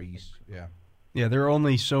rare beasts. Yeah. Yeah, there are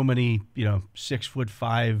only so many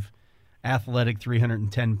 6'5", athletic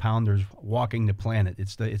 310-pounders walking the planet.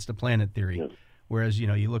 It's the planet theory. Yes. Whereas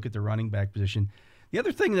you look at the running back position. The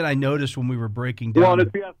other thing that I noticed when we were breaking down, well,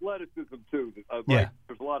 it's the athleticism too. Yeah.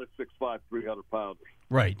 There's a lot of 6'5", 300-pounders.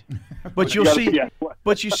 Right, but you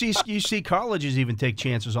see colleges even take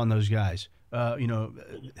chances on those guys.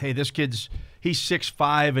 Hey, this kid's he's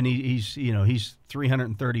 6'5" and he's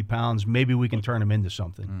 330 pounds. Maybe we can turn him into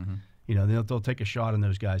something. Mm-hmm. They'll take a shot on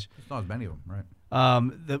those guys. There's not as many of them, right?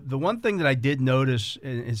 The one thing that I did notice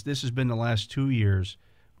is this has been the last 2 years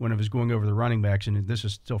when I was going over the running backs, and this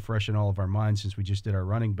is still fresh in all of our minds since we just did our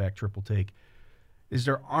running back triple take, is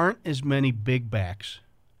there aren't as many big backs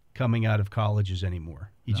coming out of colleges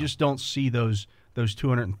anymore. You just don't see those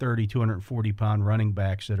 230, 240-pound running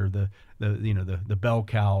backs that are the bell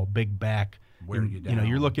cow, big back. Wear you down.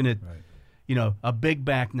 You're looking at, a big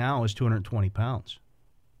back now is 220 pounds.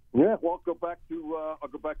 Yeah, well, I'll go back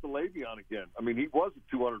to Le'Veon again. I mean, he was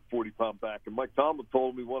a 240-pound back, and Mike Tomlin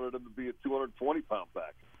told him he wanted him to be a 220-pound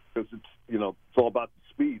back because it's all about the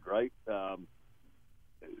speed, right?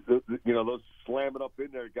 Those slamming up in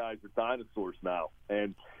there guys are dinosaurs now.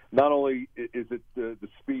 And not only is it the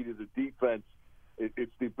speed of the defense,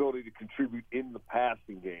 it's the ability to contribute in the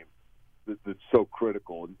passing game that's so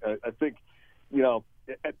critical. And I think,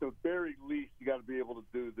 at the very least, you got to be able to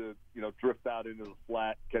do the, drift out into the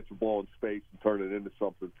flat, catch a ball in space, and turn it into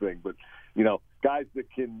something thing. But, guys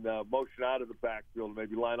that can motion out of the backfield and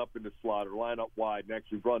maybe line up in the slot or line up wide and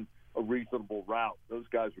actually run a reasonable route, those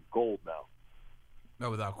guys are gold now. No,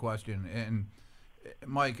 without question. And,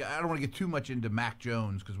 Mike, I don't want to get too much into Mac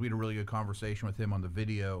Jones because we had a really good conversation with him on the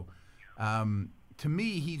video. To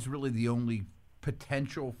me, he's really the only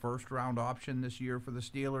potential first-round option this year for the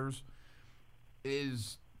Steelers.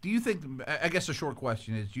 Do you think, I guess the short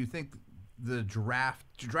question is, do you think the draft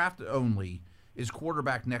only, is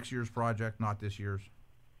quarterback next year's project, not this year's?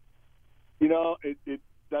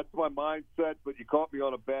 That's my mindset, but you caught me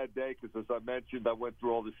on a bad day because, as I mentioned, I went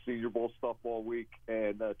through all this Senior Bowl stuff all week,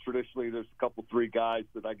 and traditionally there's a couple, 3 guys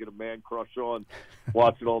that I get a man crush on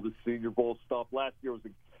watching all this Senior Bowl stuff. Last year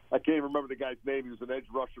I can't even remember the guy's name. He was an edge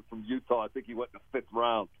rusher from Utah. I think he went in the 5th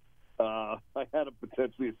round. I had him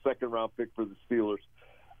potentially a 2nd-round pick for the Steelers.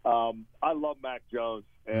 I love Mac Jones,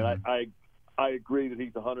 and I agree that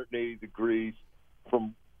he's 180 degrees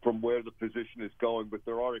from where the position is going, but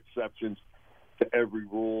there are exceptions to every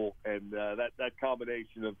rule, and that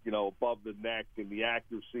combination of above the neck and the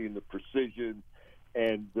accuracy and the precision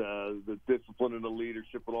and the discipline and the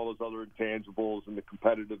leadership and all those other intangibles and the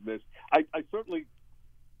competitiveness. I certainly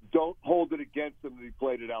don't hold it against him that he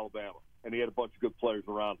played at Alabama and he had a bunch of good players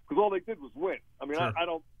around him, because all they did was win. I mean,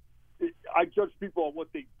 sure. I judge people on what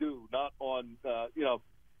they do, not on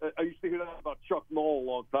I used to hear that about Chuck Noll a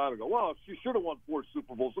long time ago. Well, she should have won 4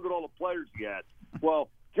 Super Bowls. Look at all the players he had. Well,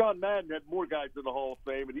 John Madden had more guys in the Hall of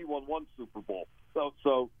Fame, and he won 1 Super Bowl. So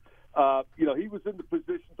he was in the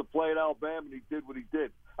position to play at Alabama, and he did what he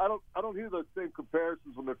did. I don't hear those same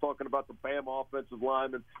comparisons when they're talking about the Bama offensive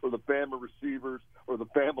linemen or the Bama receivers or the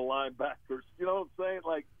Bama linebackers. You know what I'm saying?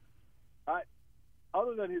 Like,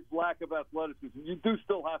 other than his lack of athleticism, you do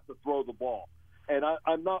still have to throw the ball. And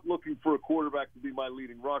I'm not looking for a quarterback to be my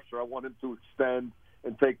leading rusher. I want him to extend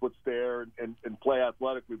and take what's there and play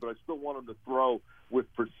athletically, but I still want him to throw with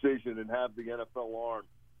precision and have the NFL arm.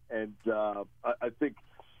 And I think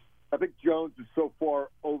Jones is so far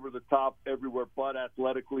over the top everywhere, but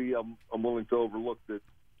athletically, I'm willing to overlook that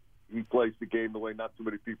he plays the game the way not too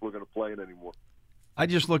many people are going to play it anymore. I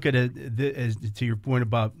just look at it as to your point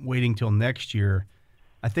about waiting till next year.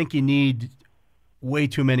 I think you need way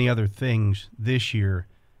too many other things this year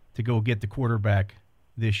to go get the quarterback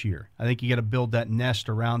this year. I think you got to build that nest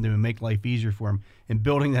around him and make life easier for him. And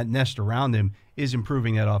building that nest around him is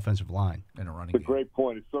improving that offensive line. And a running game. It's a great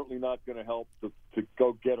point. It's certainly not going to help to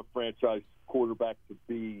go get a franchise quarterback to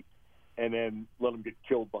be and then let him get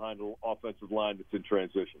killed behind an offensive line that's in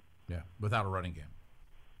transition. Yeah, without a running game.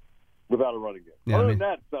 Without a running game. Yeah, Other than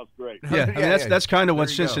that, it sounds great. Yeah, that's kind of what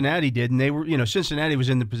Cincinnati did, and they were, Cincinnati was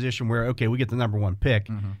in the position where, okay, we get the number 1 pick,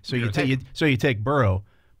 so you take Burrow,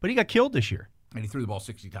 but he got killed this year, and he threw the ball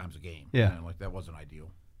 60 times a game. Yeah, that wasn't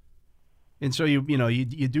ideal. And so you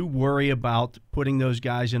do worry about putting those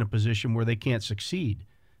guys in a position where they can't succeed,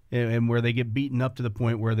 and where they get beaten up to the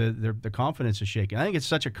point where the confidence is shaken. I think it's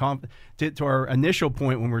such a to our initial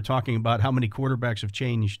point when we're talking about how many quarterbacks have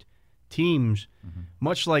changed teams,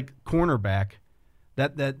 much like cornerback,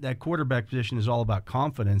 that quarterback position is all about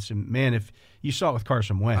confidence. And man, if you saw it with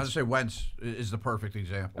Carson Wentz, I was going to say Wentz is the perfect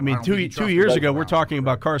example. I mean, 2 years ago, we're talking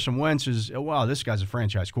about Carson Wentz as, wow, this guy's a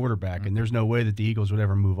franchise quarterback, and there's no way that the Eagles would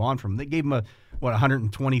ever move on from him. They gave him a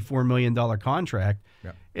 $124 million contract,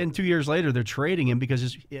 and 2 years later they're trading him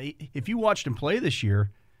because if you watched him play this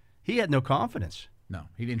year, he had no confidence. No,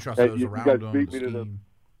 he didn't trust those around him.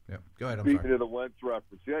 Yeah. Go ahead. I'm sorry. Speaking of the Wentz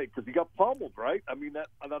reference, because he got pummeled, right? I mean, that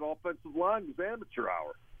offensive line was amateur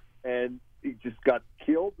hour, and he just got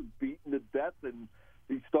killed and beaten to death, and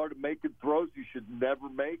he started making throws you should never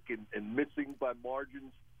make and missing by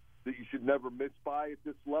margins that you should never miss by at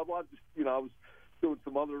this level. I was doing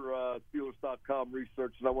some other Steelers.com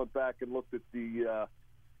research, and I went back and looked at the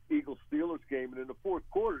Eagles-Steelers game, and in the fourth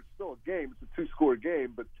quarter, it's still a game. It's a 2-score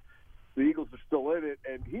game, but the Eagles are still in it,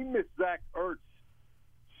 and he missed Zach Ertz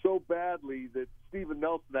so badly that Steven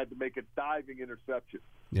Nelson had to make a diving interception.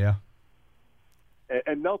 Yeah.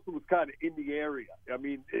 And Nelson was kind of in the area. I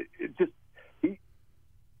mean,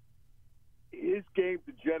 his game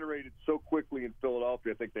degenerated so quickly in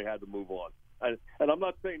Philadelphia, I think they had to move on. And I'm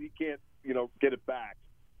not saying he can't, get it back,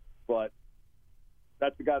 but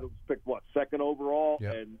that's the guy that was picked, 2nd overall,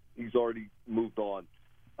 and he's already moved on.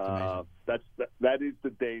 That is the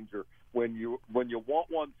danger. When you want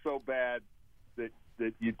one so bad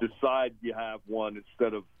that you decide you have one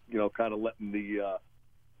instead of kind of letting the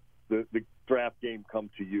draft game come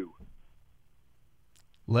to you.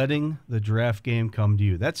 letting the draft game come to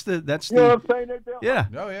you. That's You know what I'm saying? yeah.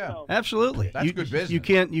 Oh yeah. Absolutely. That's good business.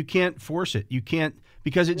 You can't force it. You can't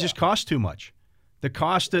because it just costs too much. The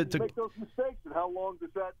cost to make those mistakes, and how long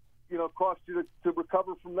does that cost you to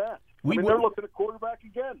recover from that? they're looking at quarterback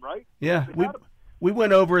again, right? Yeah, we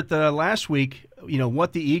went over it last week.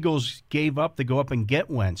 What the Eagles gave up to go up and get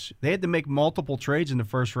Wentz. They had to make multiple trades in the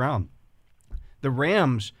first round. The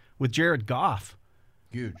Rams with Jared Goff,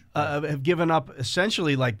 huge, have given up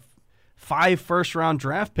essentially like 5 first-round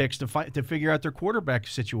draft picks to figure out their quarterback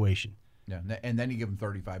situation. Yeah, and then you give them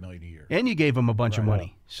 $35 million a year, and you gave them a bunch of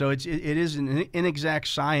money. So it is an inexact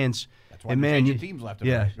science. That's why you're changing teams left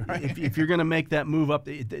and right. if you're going to make that move up,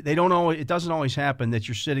 it doesn't always happen that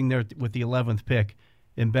you're sitting there with the 11th pick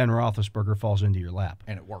and Ben Roethlisberger falls into your lap.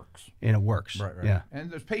 And it works. Right. Yeah.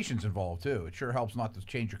 And there's patience involved too. It sure helps not to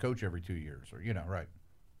change your coach every 2 years, or right.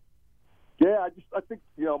 Yeah, I think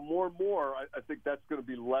more and more. I think that's going to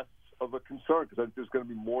be less of a concern because I think there's going to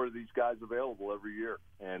be more of these guys available every year.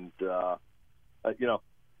 And for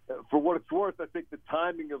what it's worth, I think the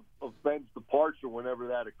timing of Ben's departure, whenever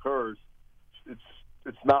that occurs,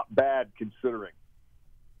 it's not bad considering.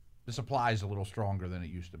 The supply is a little stronger than it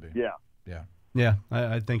used to be. Yeah,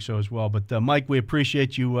 I think so as well. But Mike, we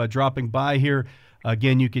appreciate you dropping by here.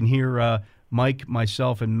 Again, you can hear Mike,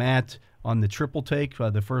 myself, and Matt on the Triple Take.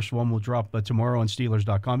 The first one will drop tomorrow on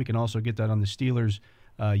Steelers.com. You can also get that on the Steelers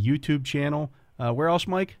YouTube channel. Where else,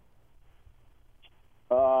 Mike?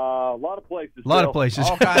 A lot of places. A lot of places.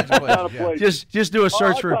 All kinds of places. Just do a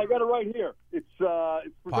search for. I got it right here. It's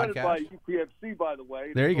presented by UPMC, by the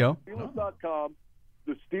way. There you go. Steelers.com,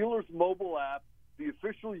 the Steelers mobile app, the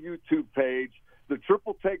official YouTube page, the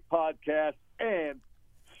Triple Take podcast, and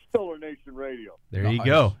Steeler Nation Radio. There you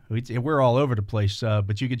go. We're all over the place,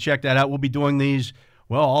 but you can check that out. We'll be doing these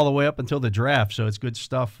all the way up until the draft, so it's good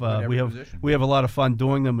stuff. We have a lot of fun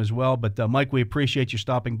doing them as well. But Mike, we appreciate you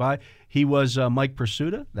stopping by. He was Mike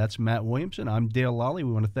Pursuta. That's Matt Williamson. I'm Dale Lally.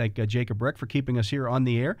 We want to thank Jacob Breck for keeping us here on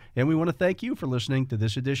the air, and we want to thank you for listening to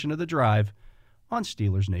this edition of The Drive on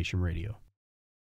Steelers Nation Radio.